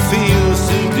how it feels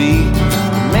to be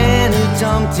a man who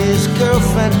dumped his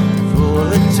girlfriend for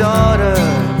a daughter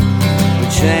who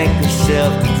drank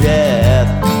herself to death.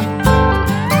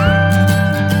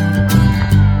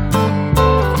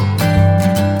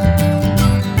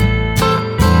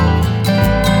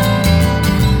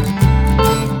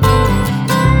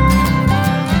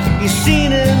 You've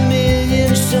seen a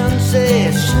million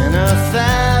sunsets and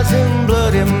 1,000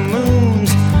 bloody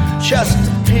moons, just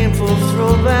a painful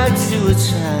throwback to a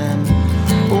time.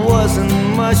 Wasn't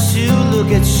much to look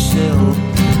at yourself.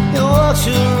 You walked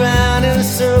around in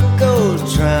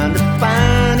circles trying to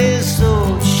find his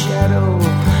old shadow.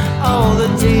 All the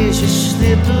days you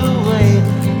slip away,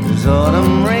 those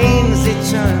autumn rains they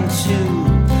turn to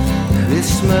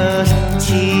Christmas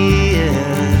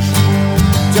tears.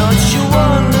 Don't you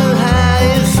wonder how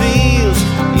it feels?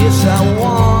 Yes, I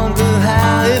wonder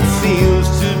how it feels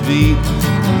to be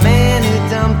a man who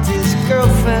dumped his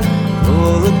girlfriend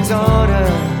for a daughter.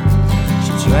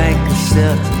 She drank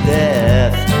herself to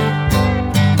death.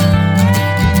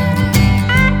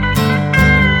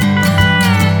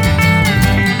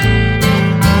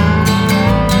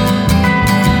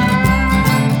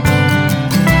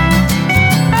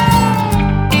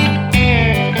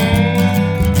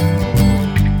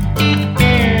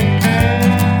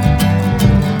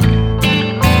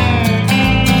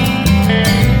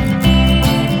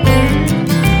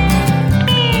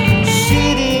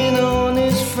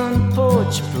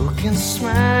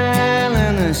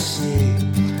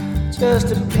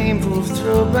 Just a painful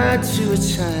throwback to a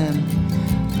time.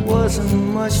 Wasn't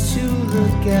much to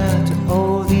look at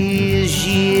all these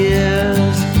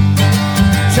years.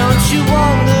 Don't you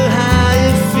wonder how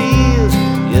it feels?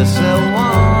 Yes, I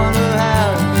wonder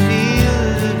how it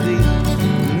feels to be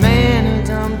a man who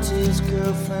dumped his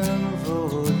girlfriend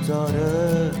for a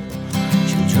daughter.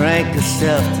 She drank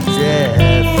herself to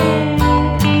death.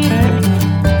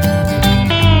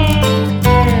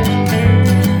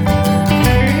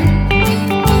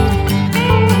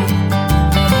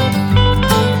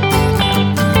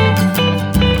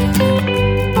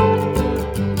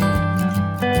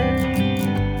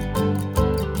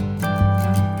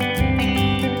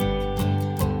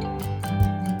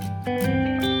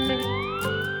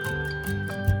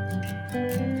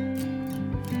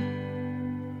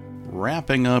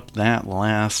 Wrapping up that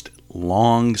last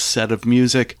long set of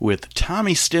music with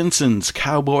Tommy Stinson's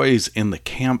Cowboys in the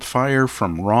Campfire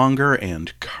from Wronger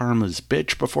and Karma's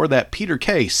Bitch. Before that, Peter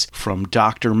Case from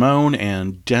Dr. Moan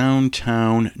and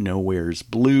Downtown Nowhere's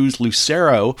Blues.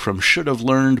 Lucero from Should Have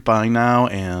Learned By Now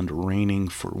and Raining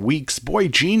for Weeks. Boy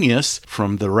Genius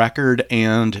from The Record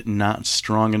and Not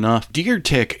Strong Enough. Deer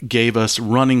Tick gave us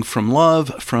Running From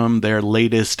Love from their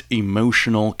latest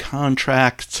Emotional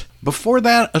Contracts. Before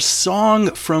that, a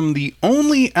song from the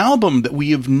only album that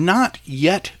we have not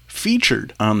yet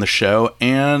featured on the show,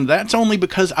 and that's only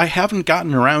because I haven't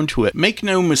gotten around to it. Make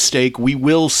no mistake, we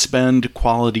will spend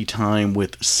quality time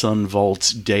with Son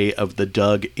Volt's Day of the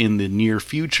Doug in the near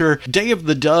future. Day of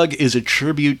the Doug is a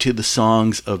tribute to the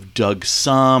songs of Doug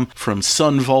Somm. From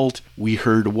Son Volt, we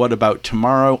heard What About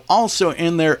Tomorrow. Also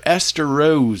in there, Esther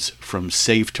Rose from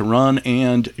Safe to Run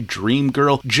and Dream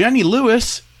Girl. Jenny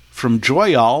Lewis from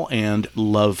Joyall and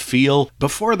Love Feel.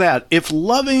 Before that, If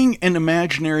Loving an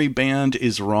Imaginary Band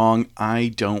is Wrong, I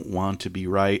Don't Want to Be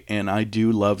Right, and I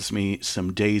Do Loves Me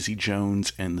some Daisy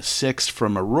Jones and the Six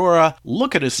from Aurora.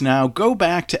 Look at Us Now. Go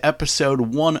back to episode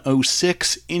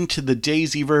 106 Into the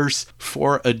Daisyverse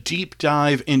for a deep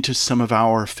dive into some of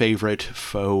our favorite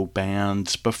faux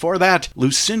bands. Before that,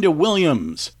 Lucinda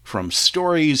Williams from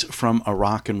Stories from a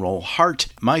Rock and Roll Heart.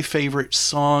 My favorite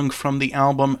song from the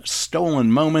album,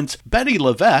 Stolen Moments. Betty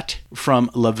Lavette from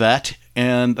Lavette,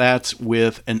 and that's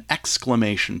with an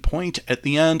exclamation point at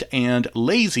the end, and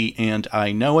Lazy and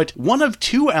I Know It. One of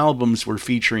two albums we're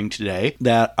featuring today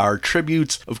that are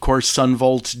tributes. Of course, Son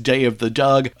Volt's Day of the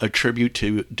Doug, a tribute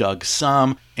to Doug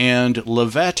Somm, and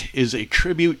Lavette is a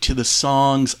tribute to the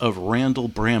songs of Randall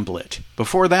Bramblett.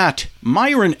 Before that,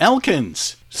 Myron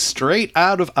Elkins, straight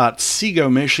out of Otsego,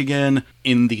 Michigan,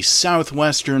 in the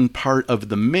southwestern part of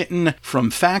the Mitten.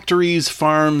 From Factories,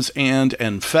 Farms, and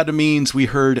Amphetamines, we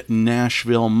heard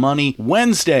Nashville Money.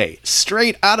 Wednesday,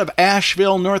 straight out of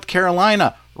Asheville, North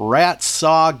Carolina, Rat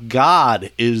Saw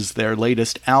God is their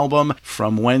latest album.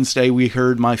 From Wednesday, we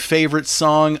heard my favorite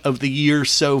song of the year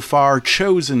so far,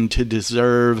 Chosen to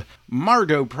Deserve.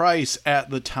 Margo Price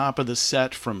at the top of the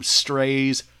set from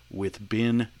Strays with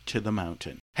Been to the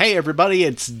Mountain. Hey everybody,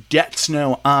 it's Debts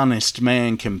No Honest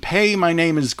Man Can Pay. My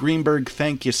name is Greenberg.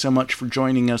 Thank you so much for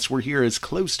joining us. We're here as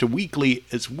close to weekly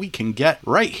as we can get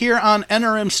right here on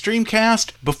NRM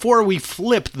Streamcast. Before we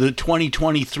flip the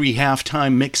 2023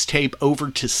 halftime mixtape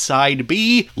over to Side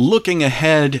B, looking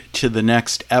ahead to the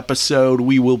next episode,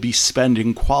 we will be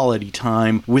spending quality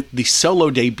time with the solo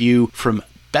debut from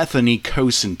Bethany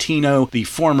Cosentino, the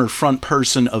former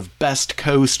frontperson of Best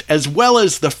Coast, as well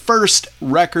as the first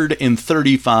record in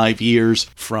 35 years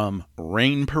from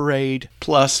Rain Parade.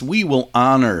 Plus, we will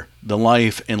honor the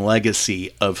life and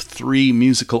legacy of three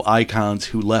musical icons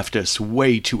who left us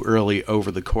way too early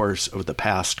over the course of the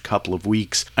past couple of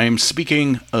weeks. I am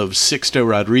speaking of Sixto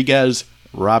Rodriguez,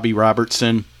 Robbie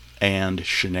Robertson, and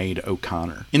Sinead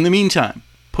O'Connor. In the meantime,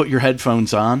 put your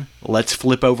headphones on, let's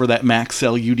flip over that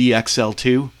Maxell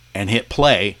UDXL2 and hit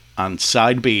play on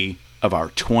Side B of our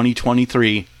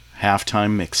 2023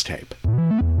 halftime mixtape.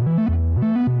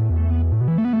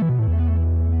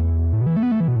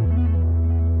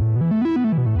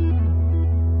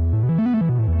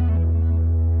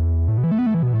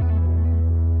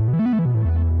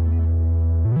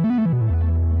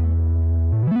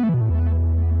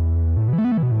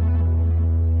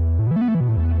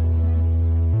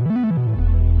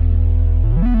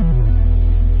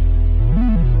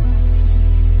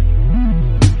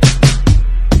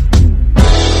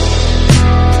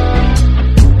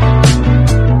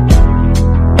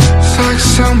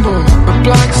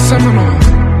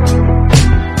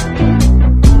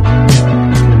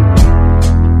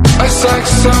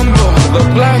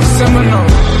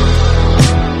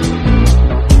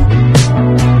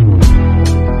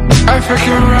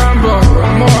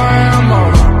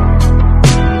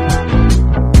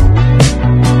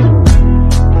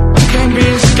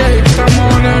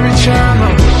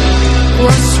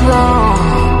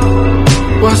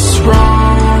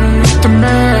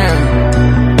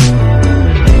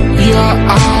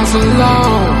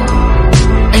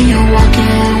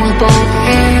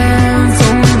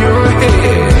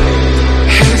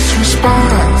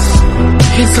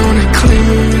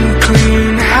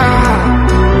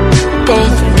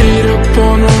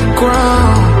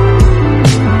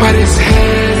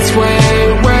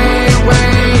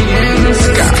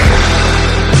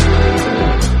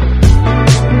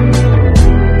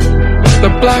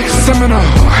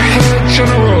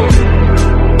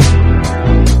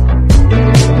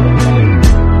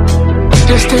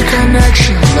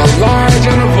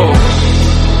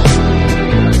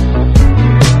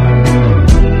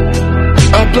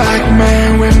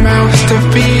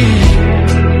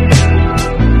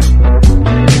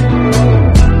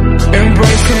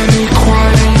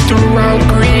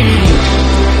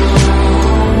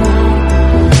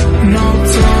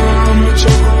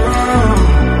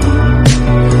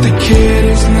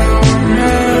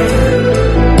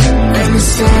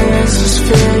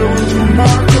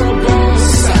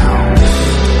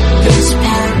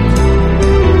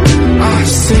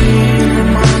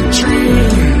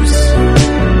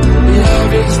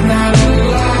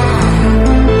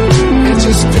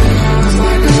 Just feels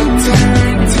like a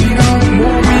Tarantino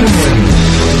movie.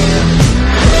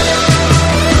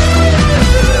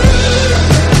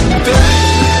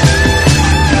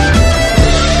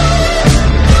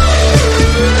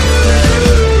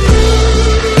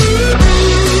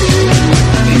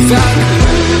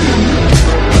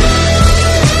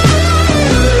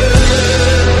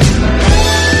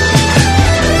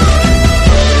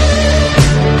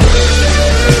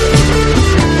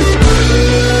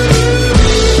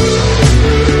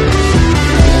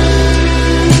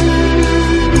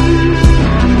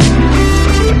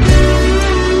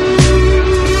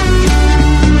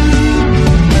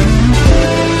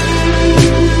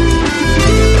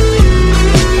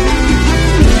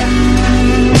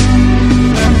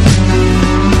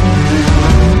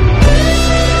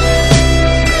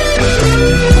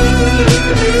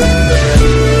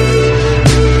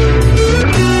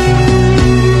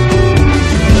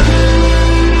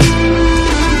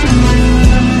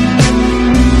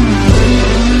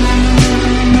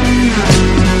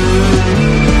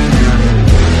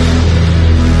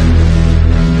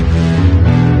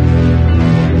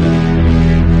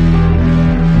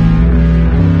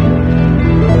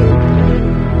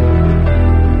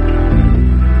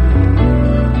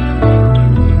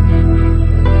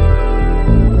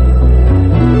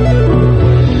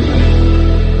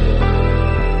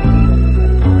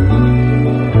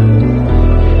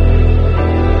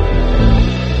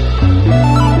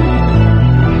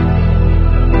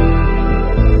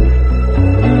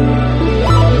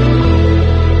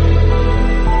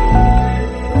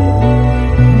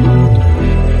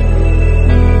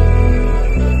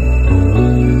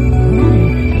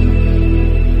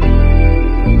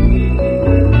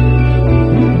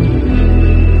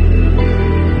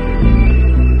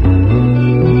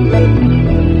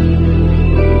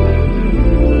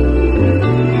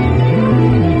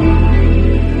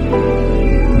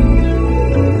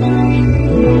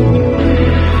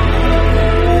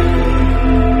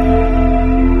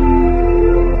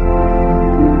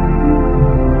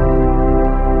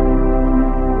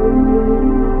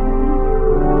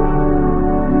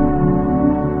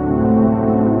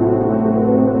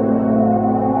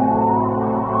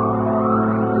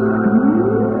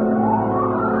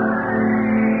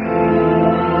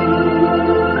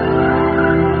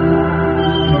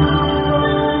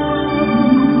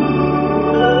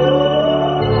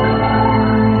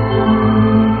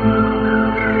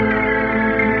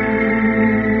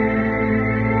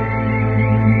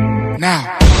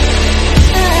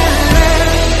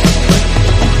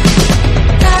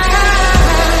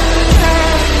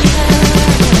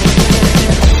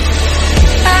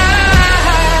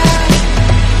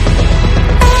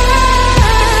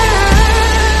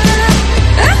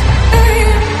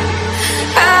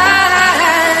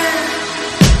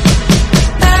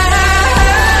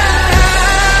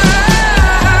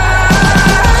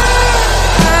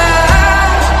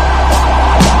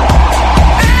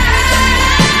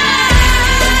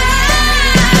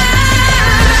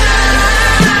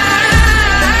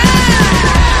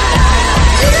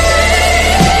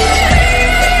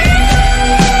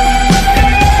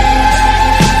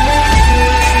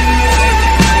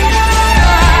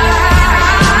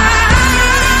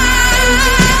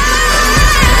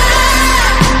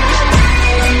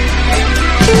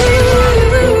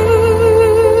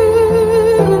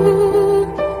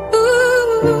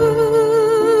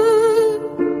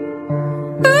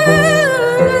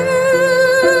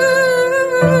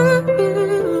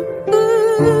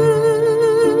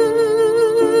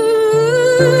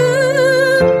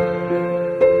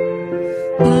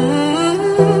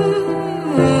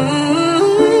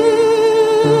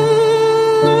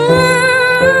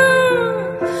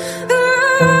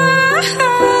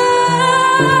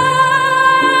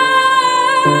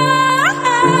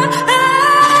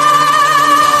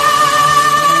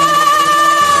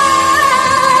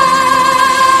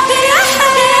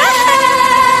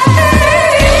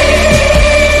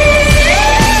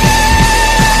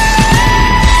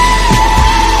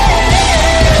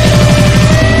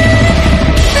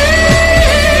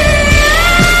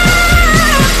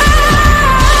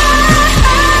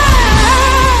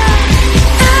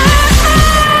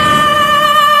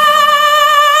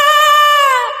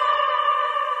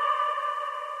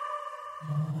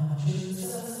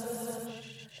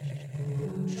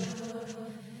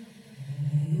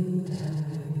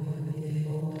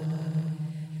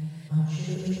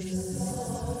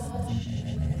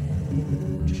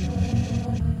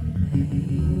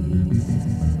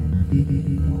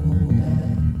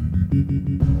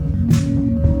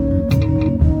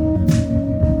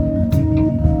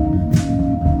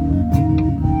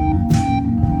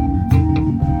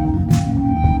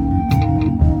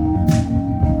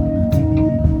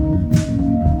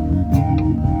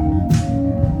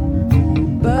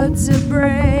 Buds a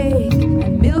break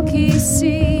and milky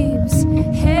seeps,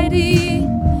 heady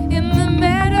in the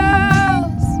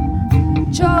meadows,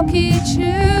 chalky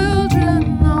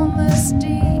children on the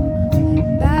steep,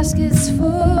 baskets full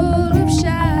of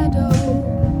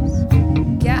shadows,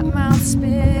 cat mouth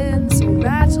spins a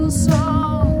rattle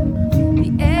song,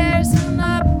 the air's an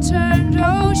upturned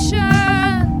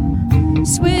ocean,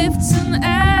 swifts an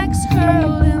axe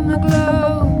hurled in the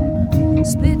glow,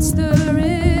 splits the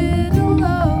riddle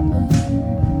open.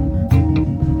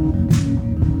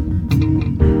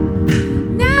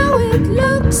 Now it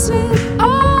looks, it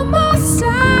almost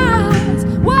sounds,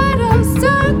 wider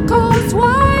circles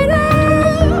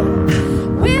wider,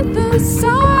 with the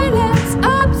silence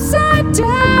upside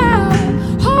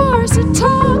down, horse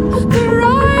atop the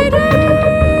rider.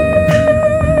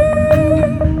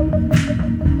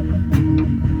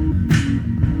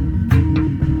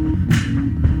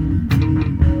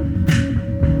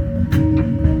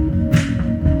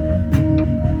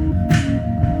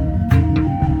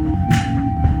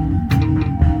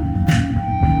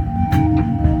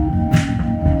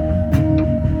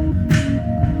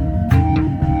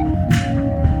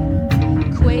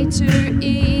 Quater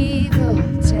evil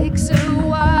takes a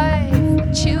wife,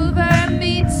 Chilver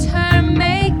meets her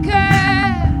maker,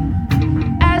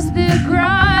 as the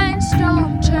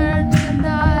grindstone turns the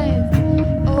knife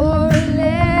o'er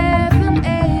 11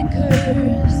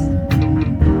 acres.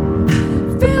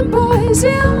 Fanboys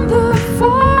in the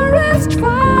forest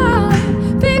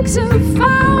find pigs of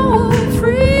foul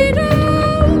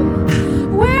freedom,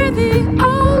 where the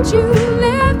old you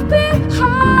left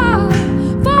behind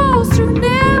falls to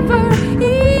never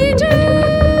eaten.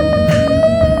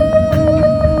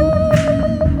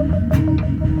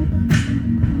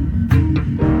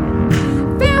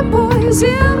 Fanboys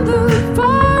in the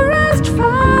forest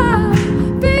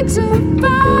find pigs of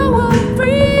foul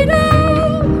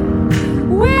freedom,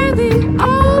 where the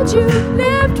old you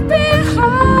left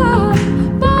behind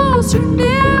falls to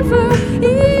never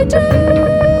eaten.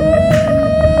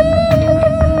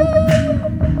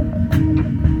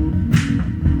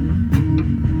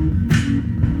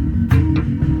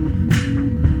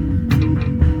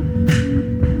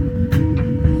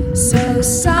 So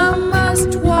some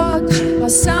must watch while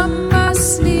some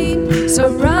must sleep, so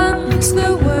runs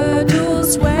the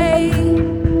Wordle's way.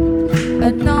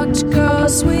 A notch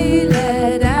girl's we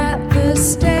led at the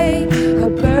stake, her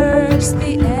birds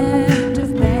the end of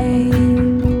May.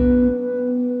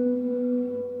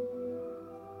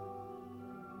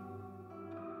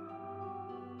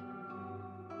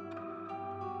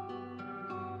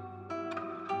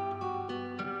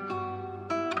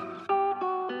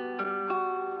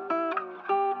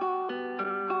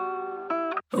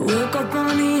 I woke up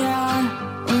on the hour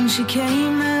when she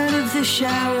came out of the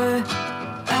shower.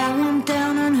 I went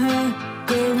down on her,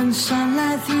 golden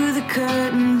sunlight through the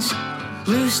curtains.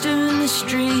 Rooster in the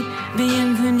street,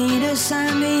 being Vanita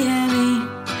San Miami.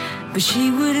 But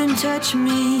she wouldn't touch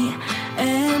me,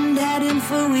 and hadn't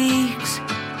for weeks.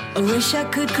 I wish I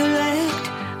could collect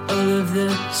all of the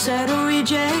subtle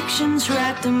rejections,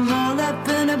 wrap them all up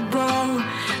in a bow,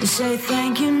 and say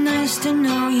thank you, nice to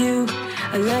know you.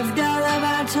 I loved all of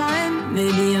our time,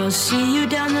 maybe I'll see you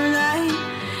down the line.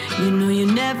 You know you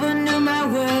never knew my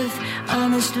worth,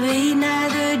 honestly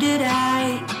neither did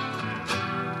I.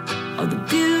 All the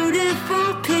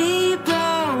beautiful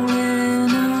people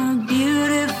in a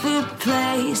beautiful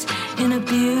place, in a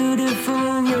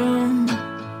beautiful room.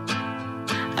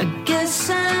 I guess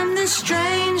I'm the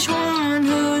strange one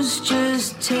who's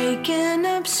just taking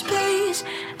up space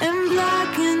and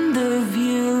blocking the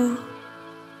view.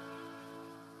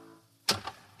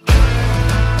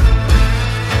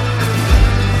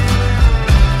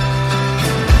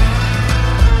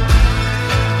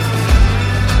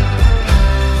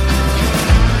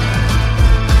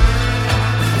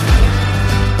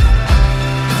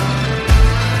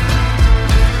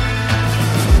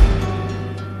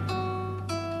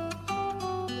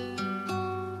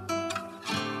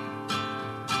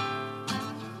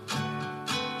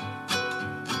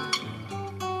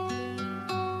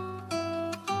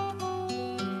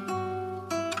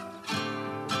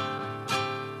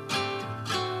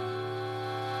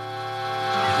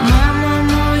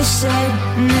 always said,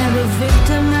 never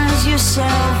victimize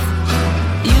yourself.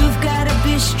 You've gotta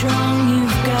be strong,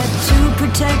 you've got to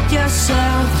protect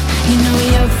yourself. You know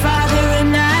your father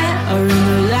and I are in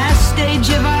the last stage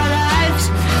of our lives.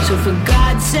 So for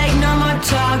God's sake, no more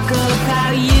talk of how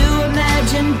you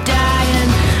imagine dying.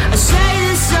 I say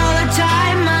this all the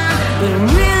time, ma, but I'm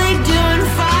really doing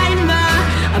fine, ma.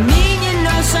 I mean, you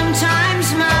know, sometimes,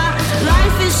 ma,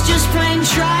 life is just plain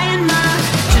trying, ma.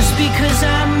 Just because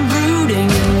I'm brooding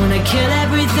and wanna kill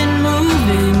everything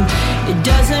moving, it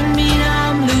doesn't mean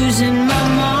I'm losing my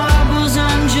marbles,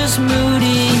 I'm just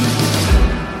moody.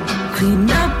 Clean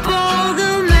up all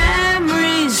the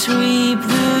memories, sweep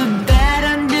the bed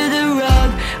under the rug,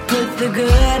 put the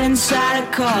good inside a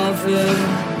coffin.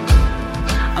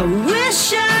 I wish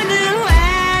I knew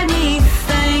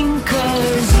anything,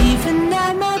 'cause even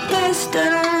at my best I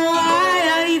don't know why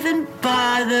I even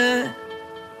bother.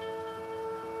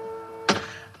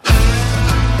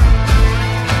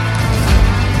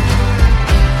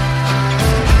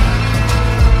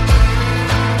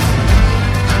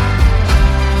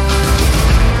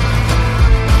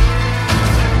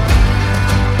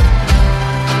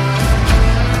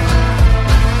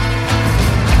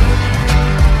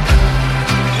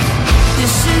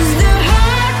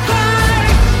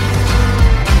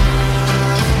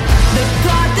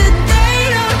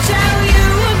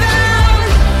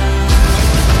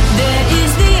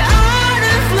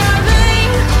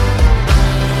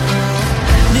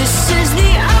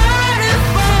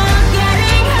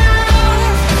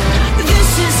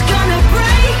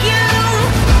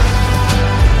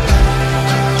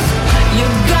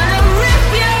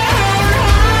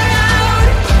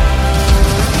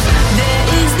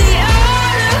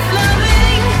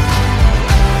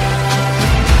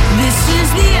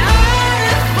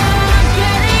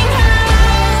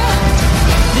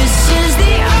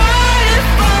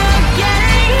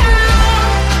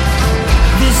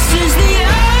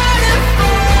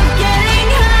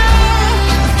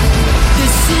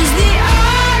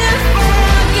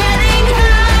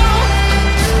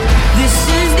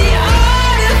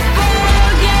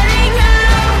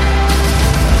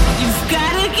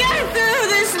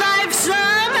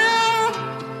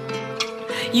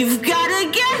 You've gotta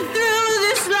get through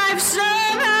this life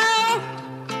somehow.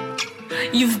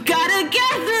 You've gotta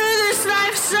get through this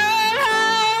life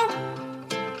somehow.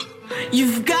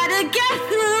 You've gotta get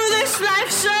through this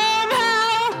life somehow.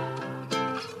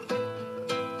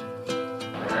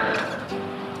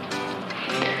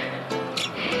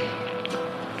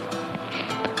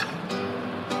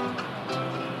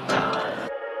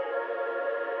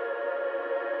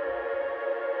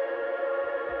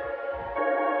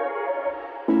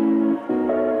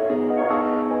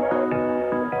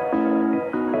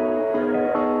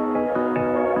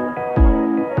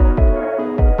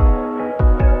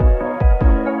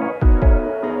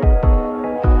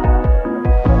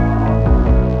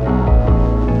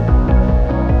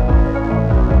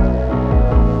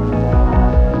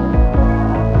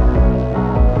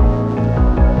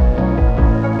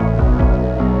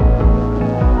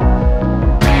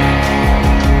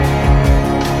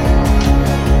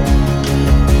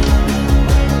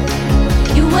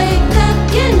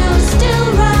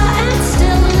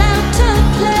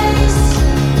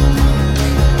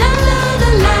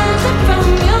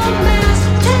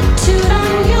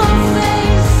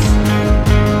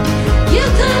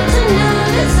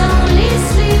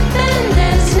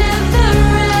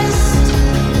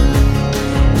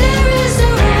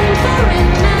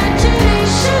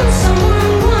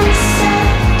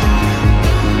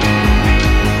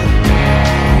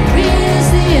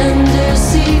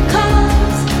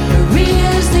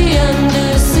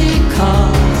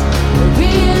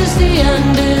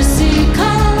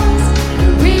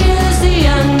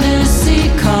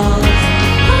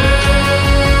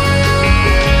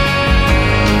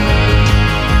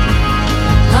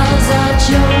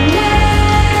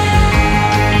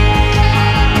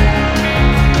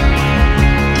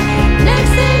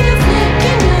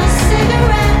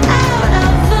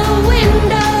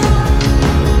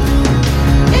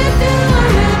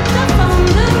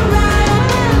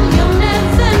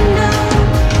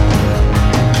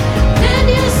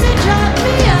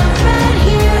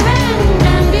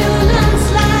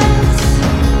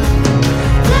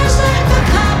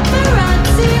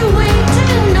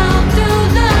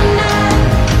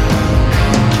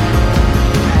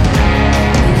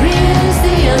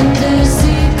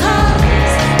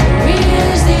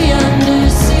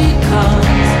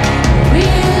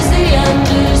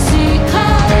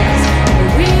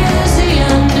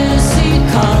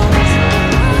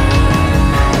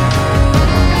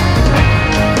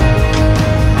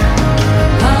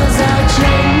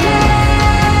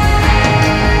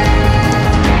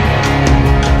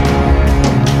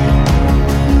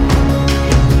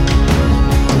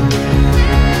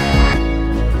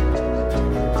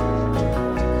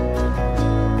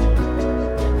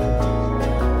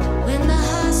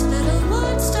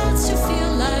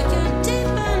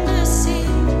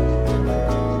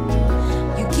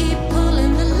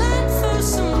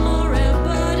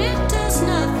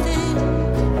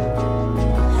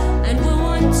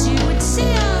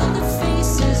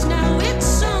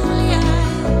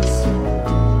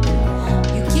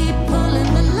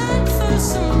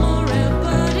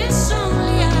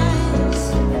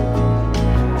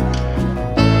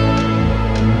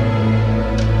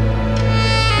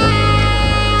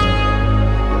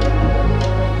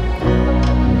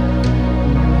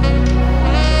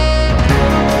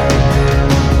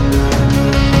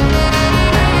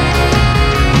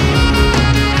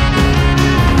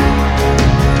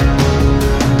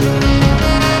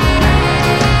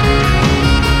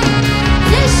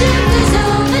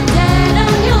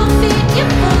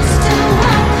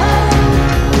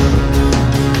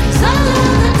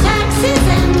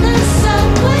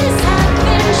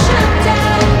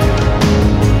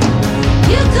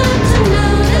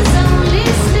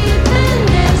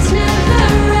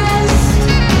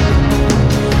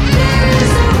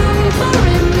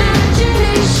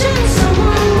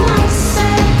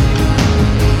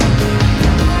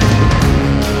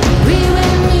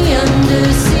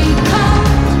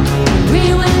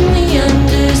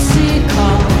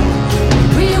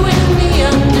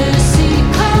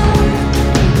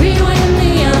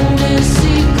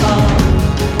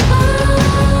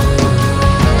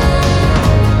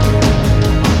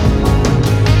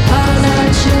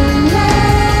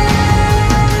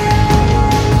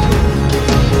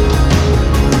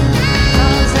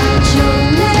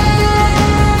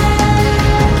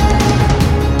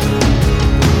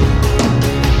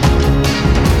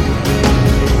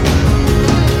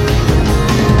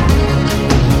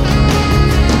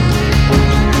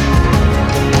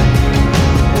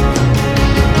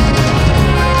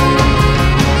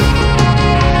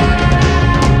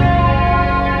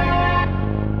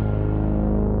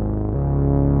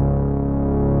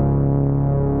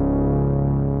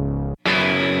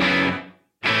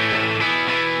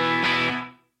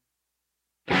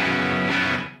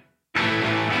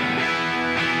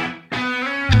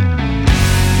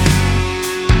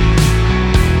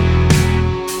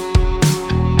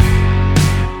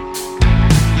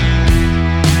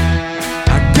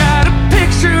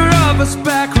 us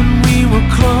back when we were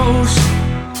close,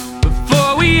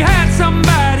 before we had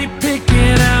somebody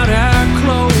picking out our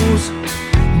clothes.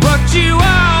 But you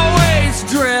always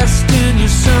dressed in your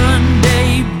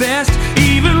Sunday best,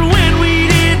 even when we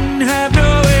didn't have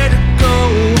nowhere to go.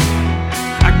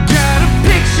 I got a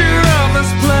picture of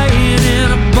us playing in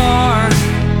a bar,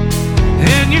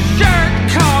 and your shirt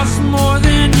cost more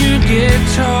than your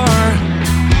guitar.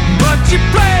 But you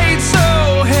played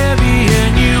so heavy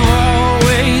and you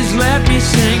always let me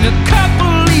sing a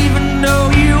couple even though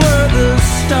you were the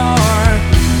star.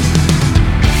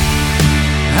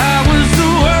 I was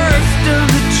the worst of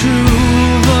the two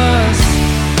of us.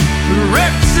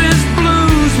 Rex's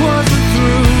blues wasn't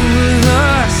through with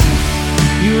us.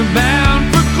 You were bound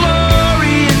for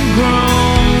glory and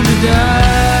grown to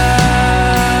die.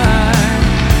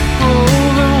 Oh,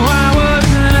 but why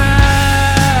wasn't I?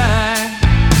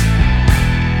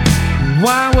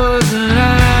 Why wasn't I?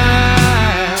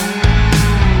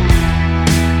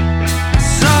 I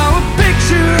saw a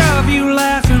picture of you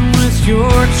laughing with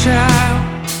your child,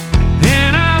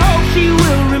 and I hope she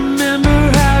will remember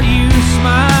how you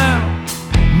smile.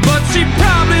 But she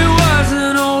probably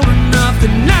wasn't old enough the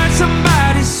night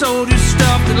somebody sold you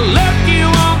stuff that left you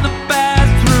on the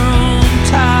bathroom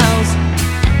tiles.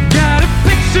 Got a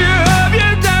picture of you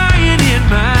dying in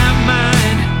my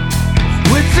mind,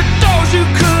 with the doors you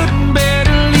couldn't bear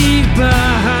to leave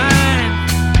behind.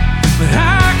 But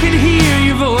I can hear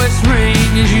your voice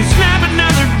ring as you snap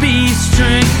another B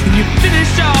string, and you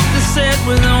finish off the set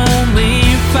with only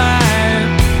 5.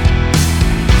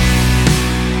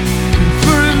 And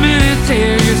for a minute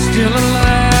there, you're still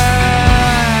alive.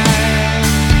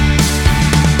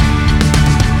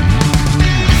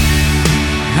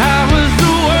 I was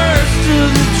the worst of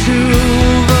the two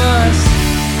of us.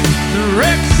 The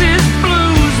Rex's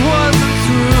blues wasn't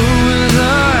through with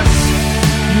us.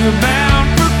 You were bound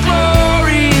for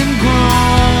glory and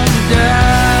grown to die.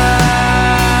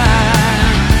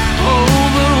 Oh,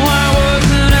 but why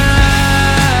wasn't I?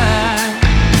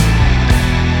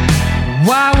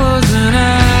 Why wasn't I?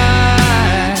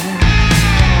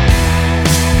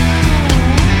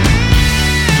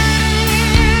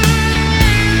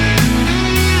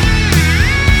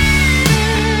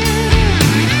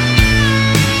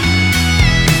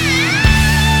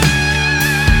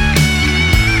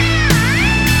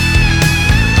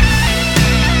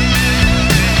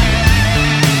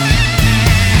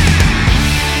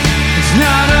 It's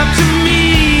not up to me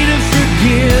to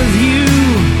forgive you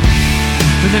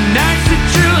for the nights that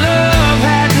your love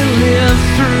had to live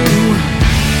through.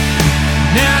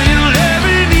 Now you'll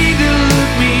never need to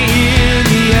look me in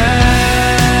the eye.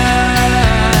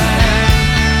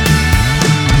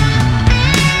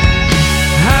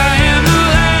 I am the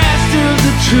last of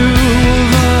the two of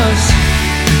us,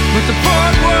 but the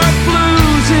Fort Worth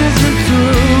blues isn't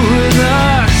through with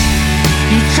us.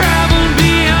 You traveled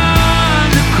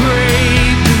beyond the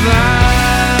great divide.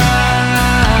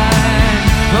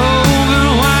 Oh, but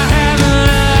why haven't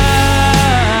I?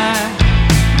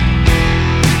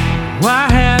 Why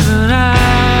haven't I?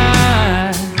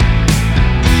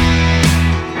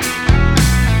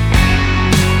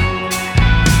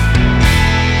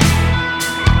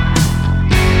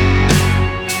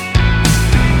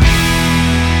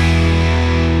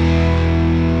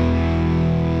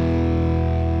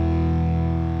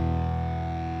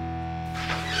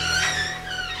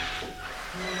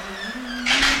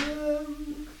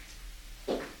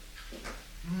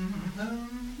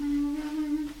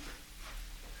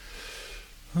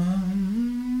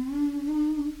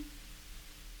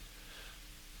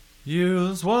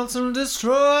 Use once and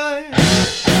destroy.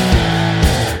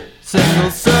 Single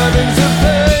servings of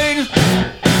pain.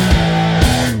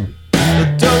 A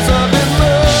dose of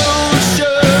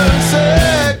emotion,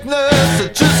 sickness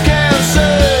that just can't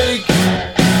shake.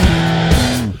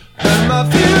 And my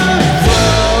fear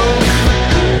broke.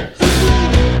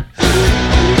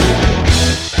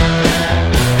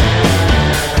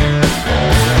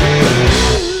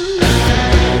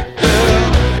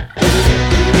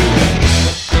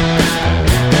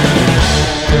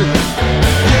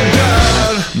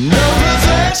 No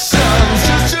possessions,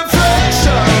 just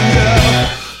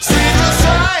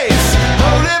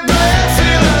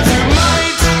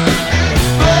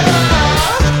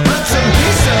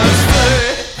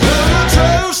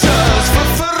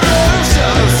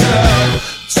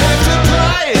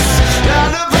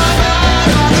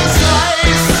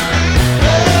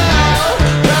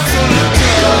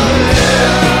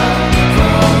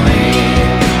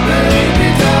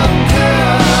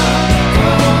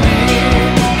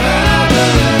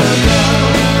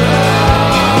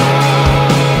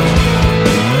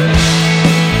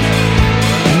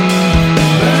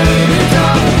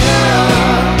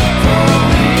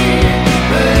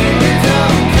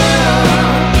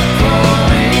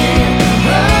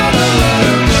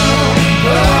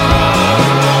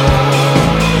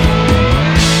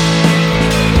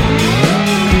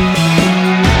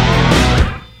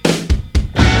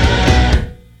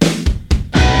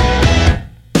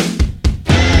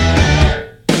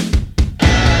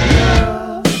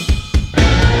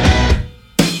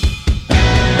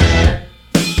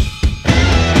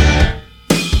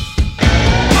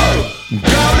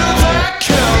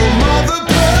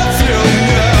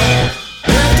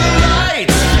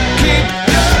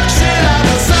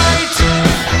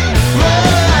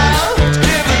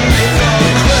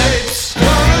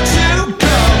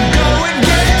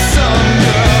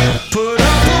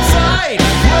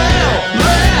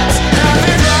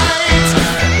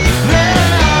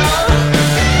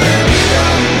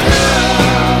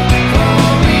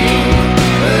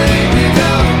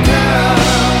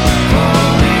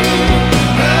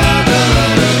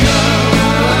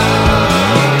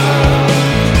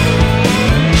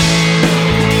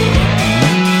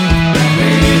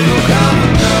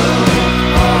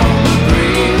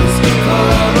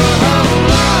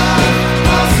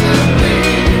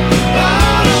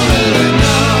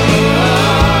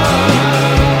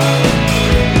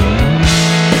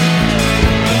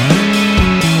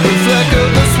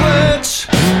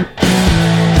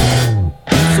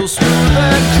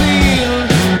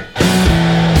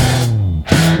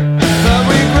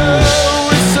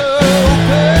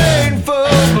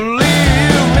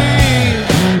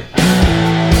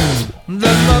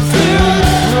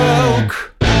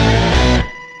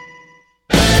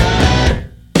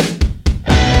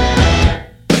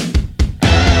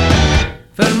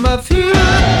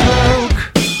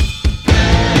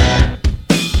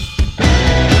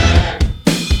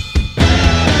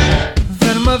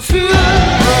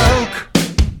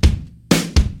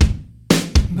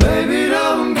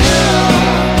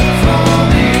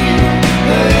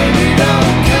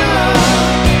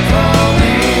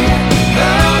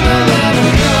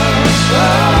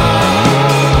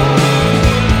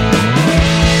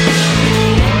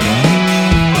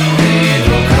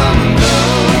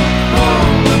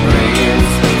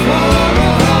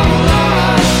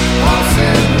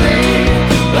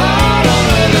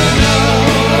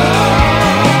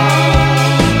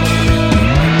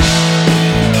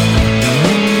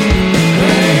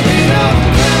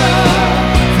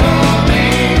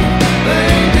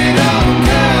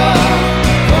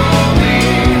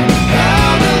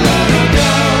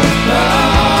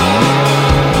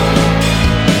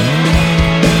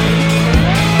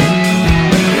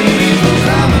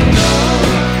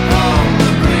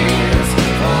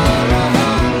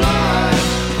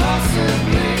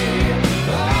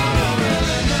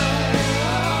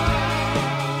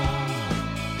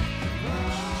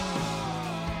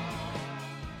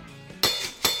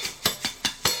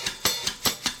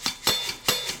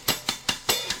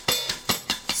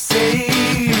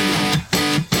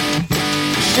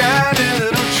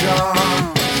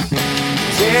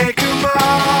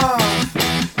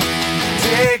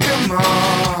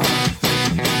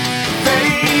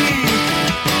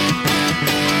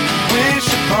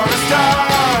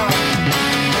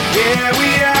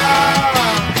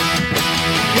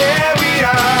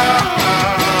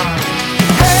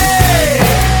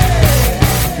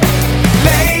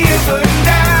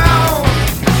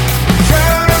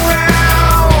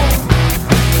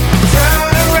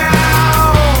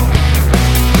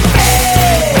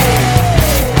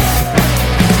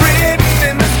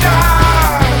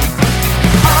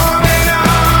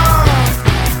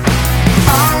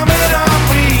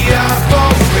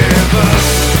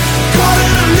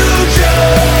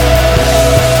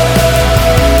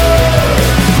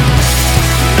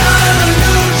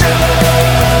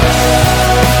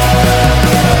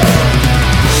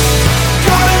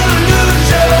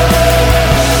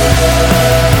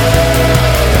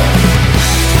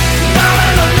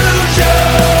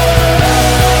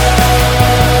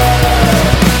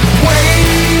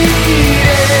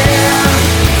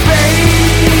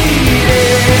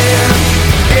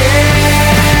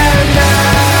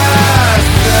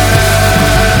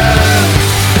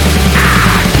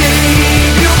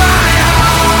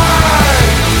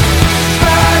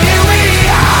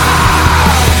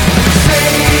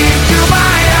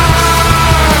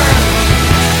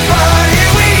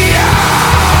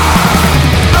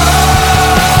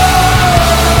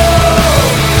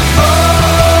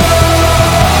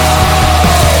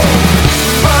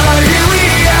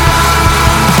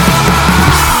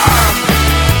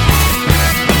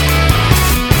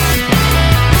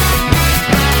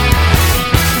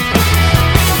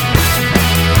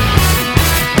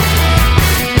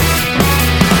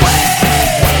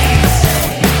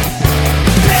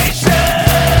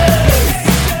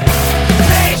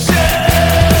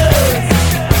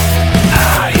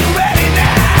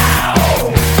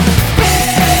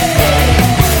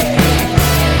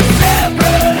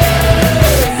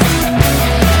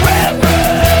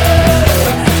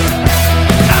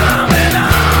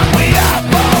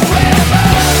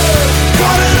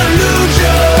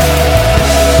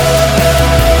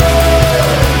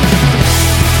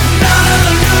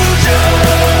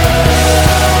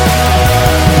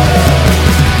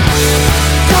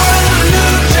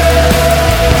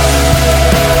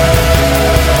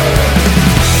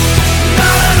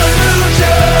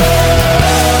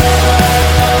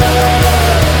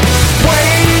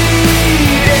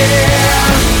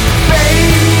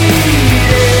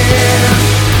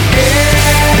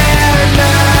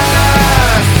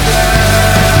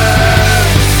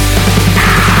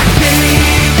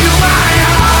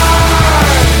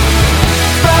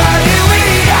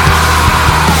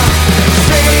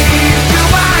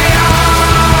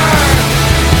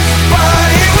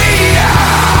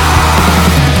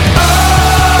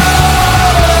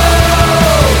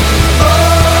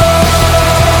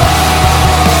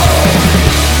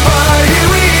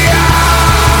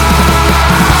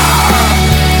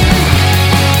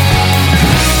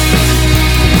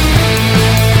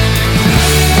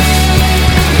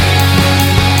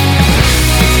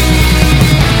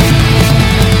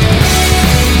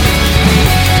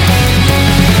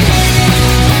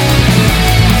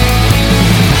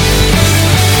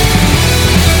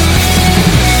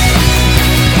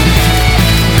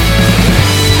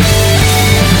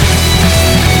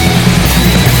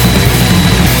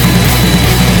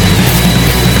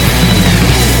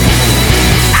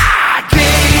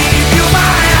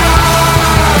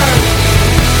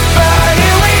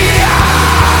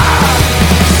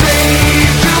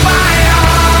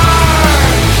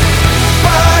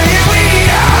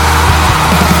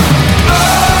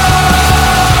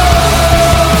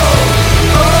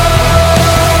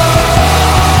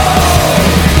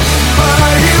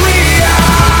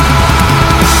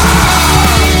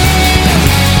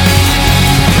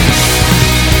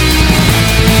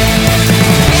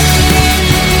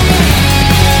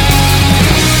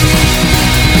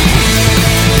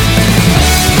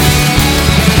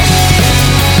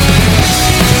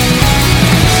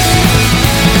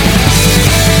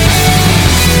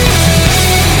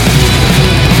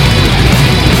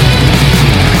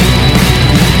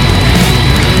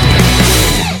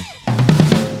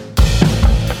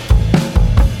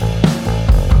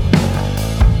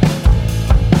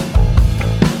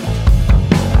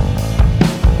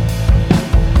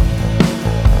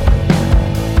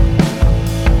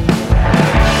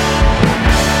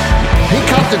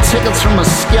the tickets from a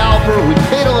scalper. We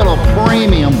paid a little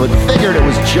premium, but figured it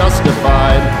was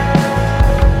justified.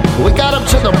 We got up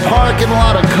to the parking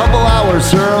lot a couple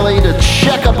hours early to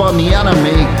check up on the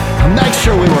enemy and make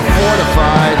sure we were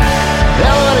fortified.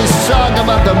 Everybody's talking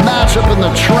about the matchup in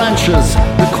the trenches,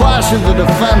 the clash of the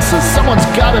defenses. Someone's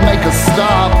got to make a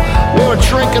stop. We were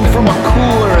drinking from a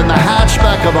cooler in the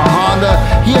hatchback of a Honda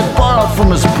he had borrowed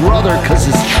from his brother because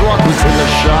his truck was in the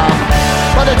shop.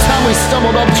 By the time we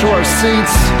stumbled up to our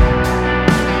seats,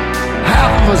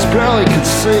 half of us barely could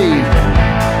see.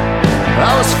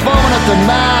 I was foaming at the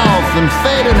mouth and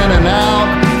fading in and out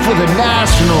for the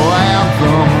national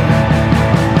anthem.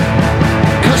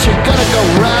 Cause you're gonna go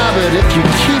rabid if you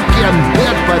keep getting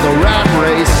bit by the rat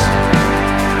race.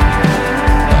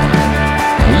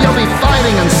 You'll be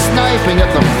fighting and sniping at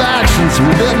the factions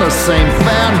within the same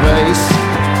fan base.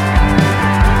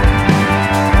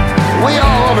 We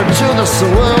all overdo the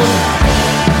salute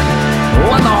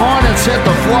when the Hornets hit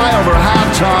the flyover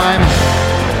halftime.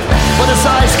 But his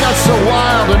eyes got so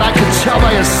wild and I could tell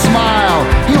by his smile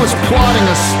he was plotting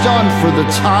a stunt for the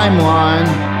timeline.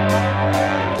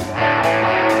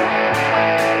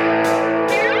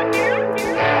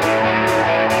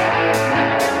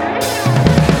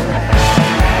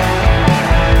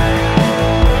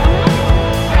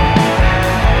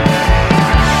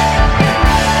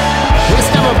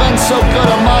 So good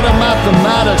at modern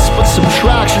mathematics, but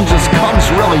subtraction just comes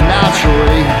really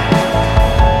naturally.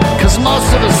 Cause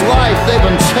most of his life they've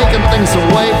been taking things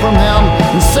away from him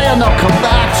and saying they'll come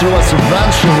back to us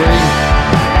eventually.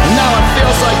 And now it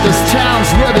feels like this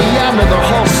town's near the end of the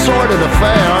whole sordid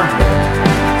affair.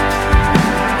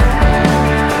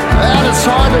 And it's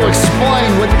hard to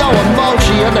explain with no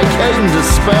emoji indicating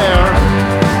despair.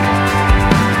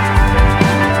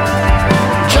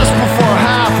 Just before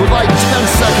half, with like 10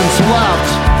 seconds left,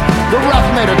 the ref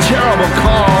made a terrible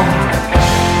call.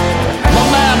 My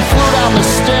man flew down the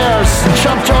stairs,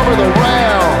 jumped over the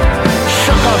rail,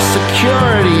 shook off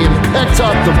security and picked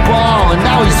up the ball, and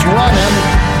now he's running.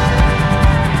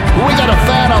 We got a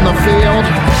fan on the field.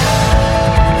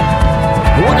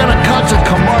 We're gonna cut to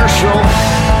commercial.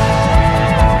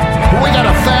 We got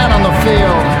a fan on the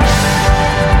field.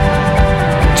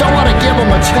 Don't wanna give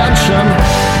him attention.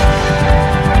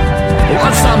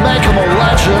 Let's not make him a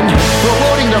legend for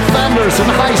loading defenders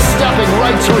and high-stepping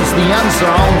right towards the end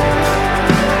zone.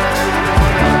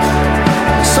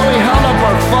 So we held up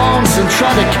our phones and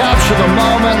tried to capture the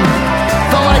moment.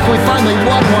 Felt like we finally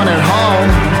won one at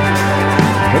home.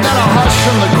 And then a hush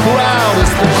from the crowd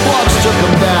as the clubs took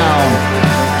him down,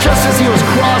 just as he was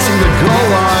crossing the goal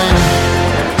line.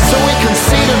 So we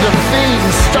conceded defeat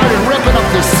and started ripping up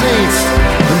the seats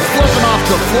and flipping off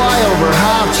the flyover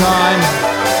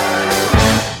halftime.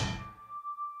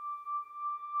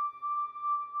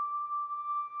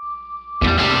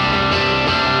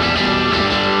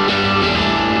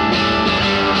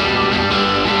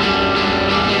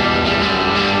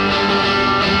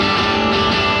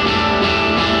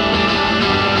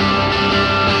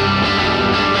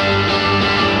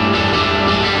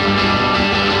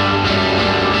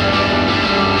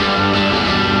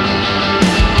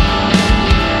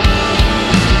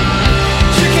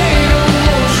 Chicago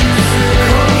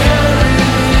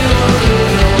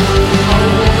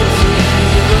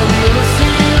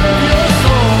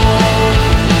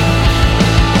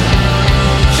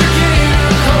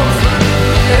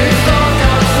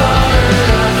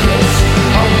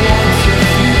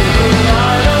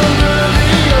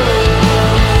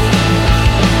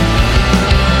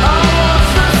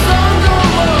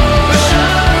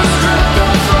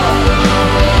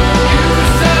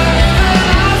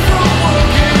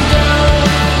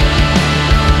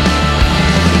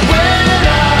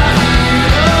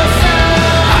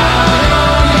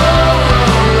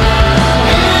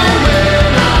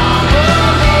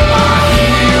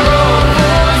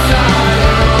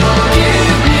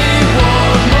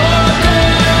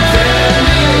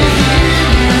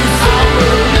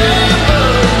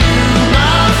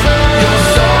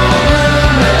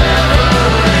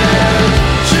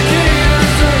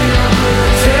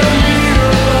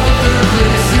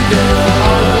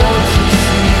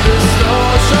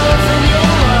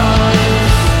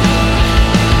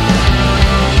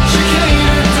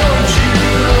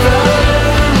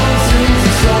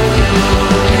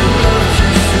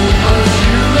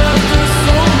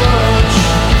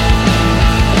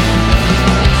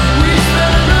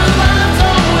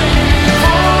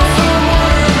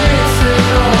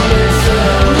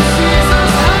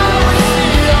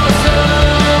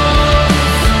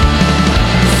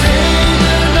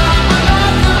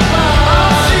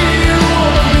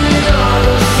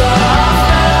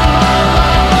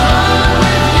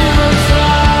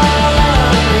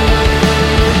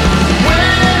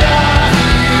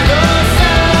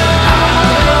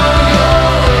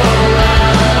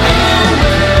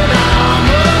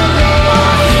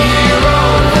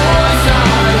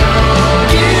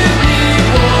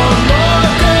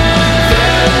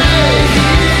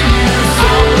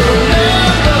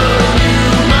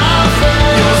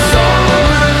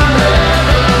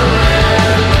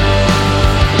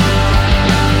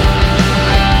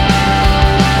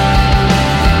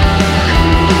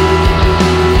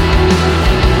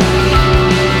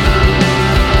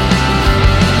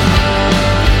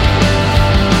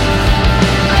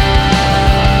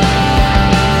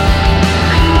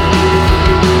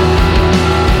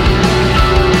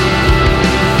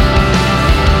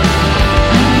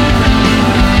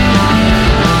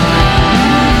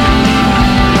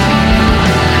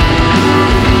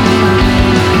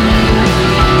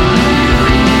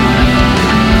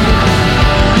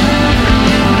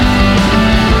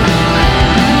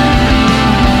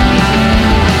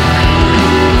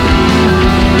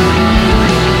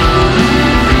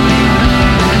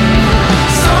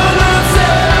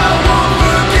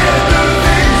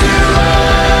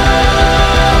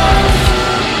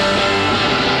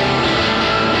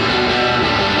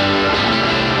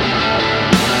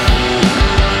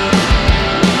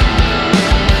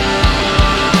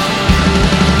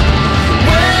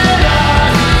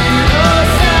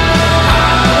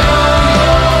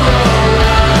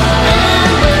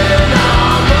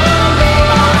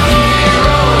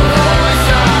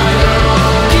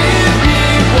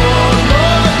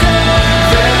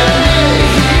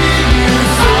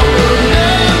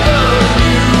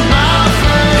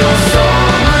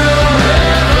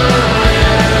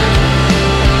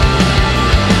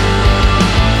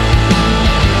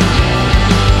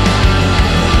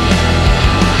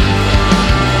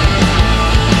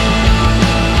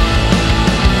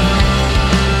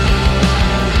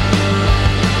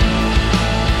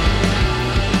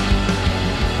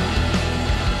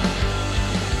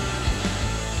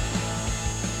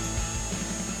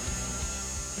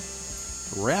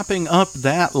Wrapping up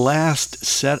that last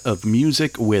set of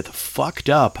music with Fucked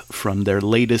Up from their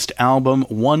latest album,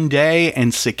 One Day,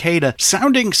 and Cicada,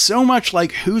 sounding so much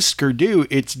like Husker Du,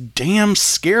 it's damn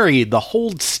scary. The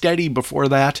Hold Steady before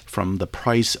that from The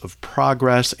Price of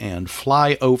Progress and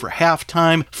Fly Over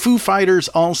Halftime. Foo Fighters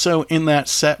also in that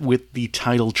set with the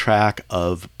title track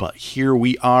of But Here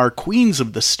We Are. Queens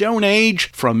of the Stone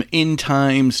Age from In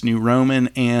Times New Roman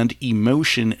and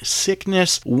Emotion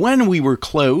Sickness. When We Were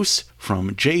Close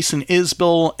from Jason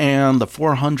Isbell and the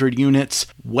 400 Units,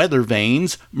 Weather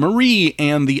Vanes. Marie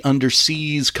and the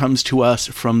Underseas comes to us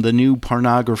from the new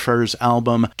Pornographers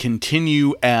album,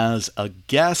 Continue as a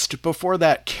Guest. Before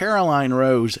that, Caroline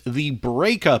Rose, the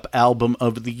breakup album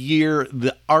of the year,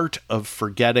 The Art of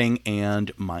Forgetting,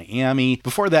 and Miami.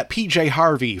 Before that, PJ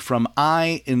Harvey from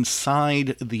I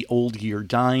Inside the Old Year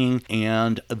Dying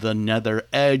and The Nether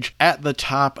Edge. At the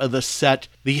top of the set,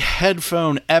 the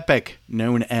headphone epic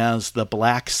known as The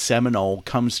Black Seminole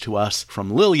comes to us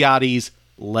from Lil Yachty's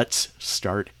Let's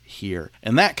Start Here.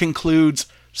 And that concludes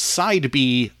Side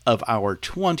B of our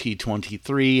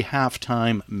 2023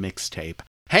 halftime mixtape.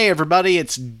 Hey everybody,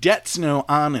 it's Debts No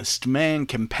Honest Man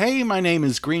Can Pay. My name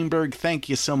is Greenberg. Thank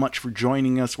you so much for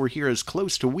joining us. We're here as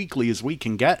close to weekly as we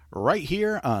can get, right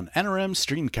here on NRM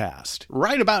Streamcast.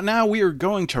 Right about now, we are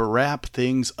going to wrap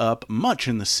things up much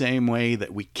in the same way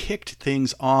that we kicked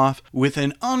things off with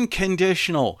an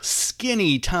unconditional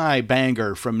skinny tie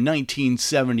banger from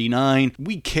 1979.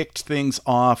 We kicked things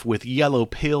off with Yellow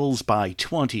Pills by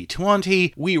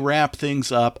 2020. We wrap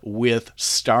things up with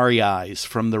Starry Eyes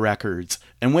from the Records.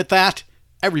 And with that,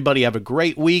 everybody have a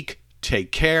great week,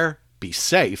 take care, be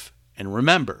safe, and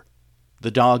remember,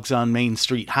 the dogs on Main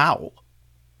Street howl,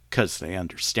 'cause they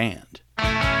understand.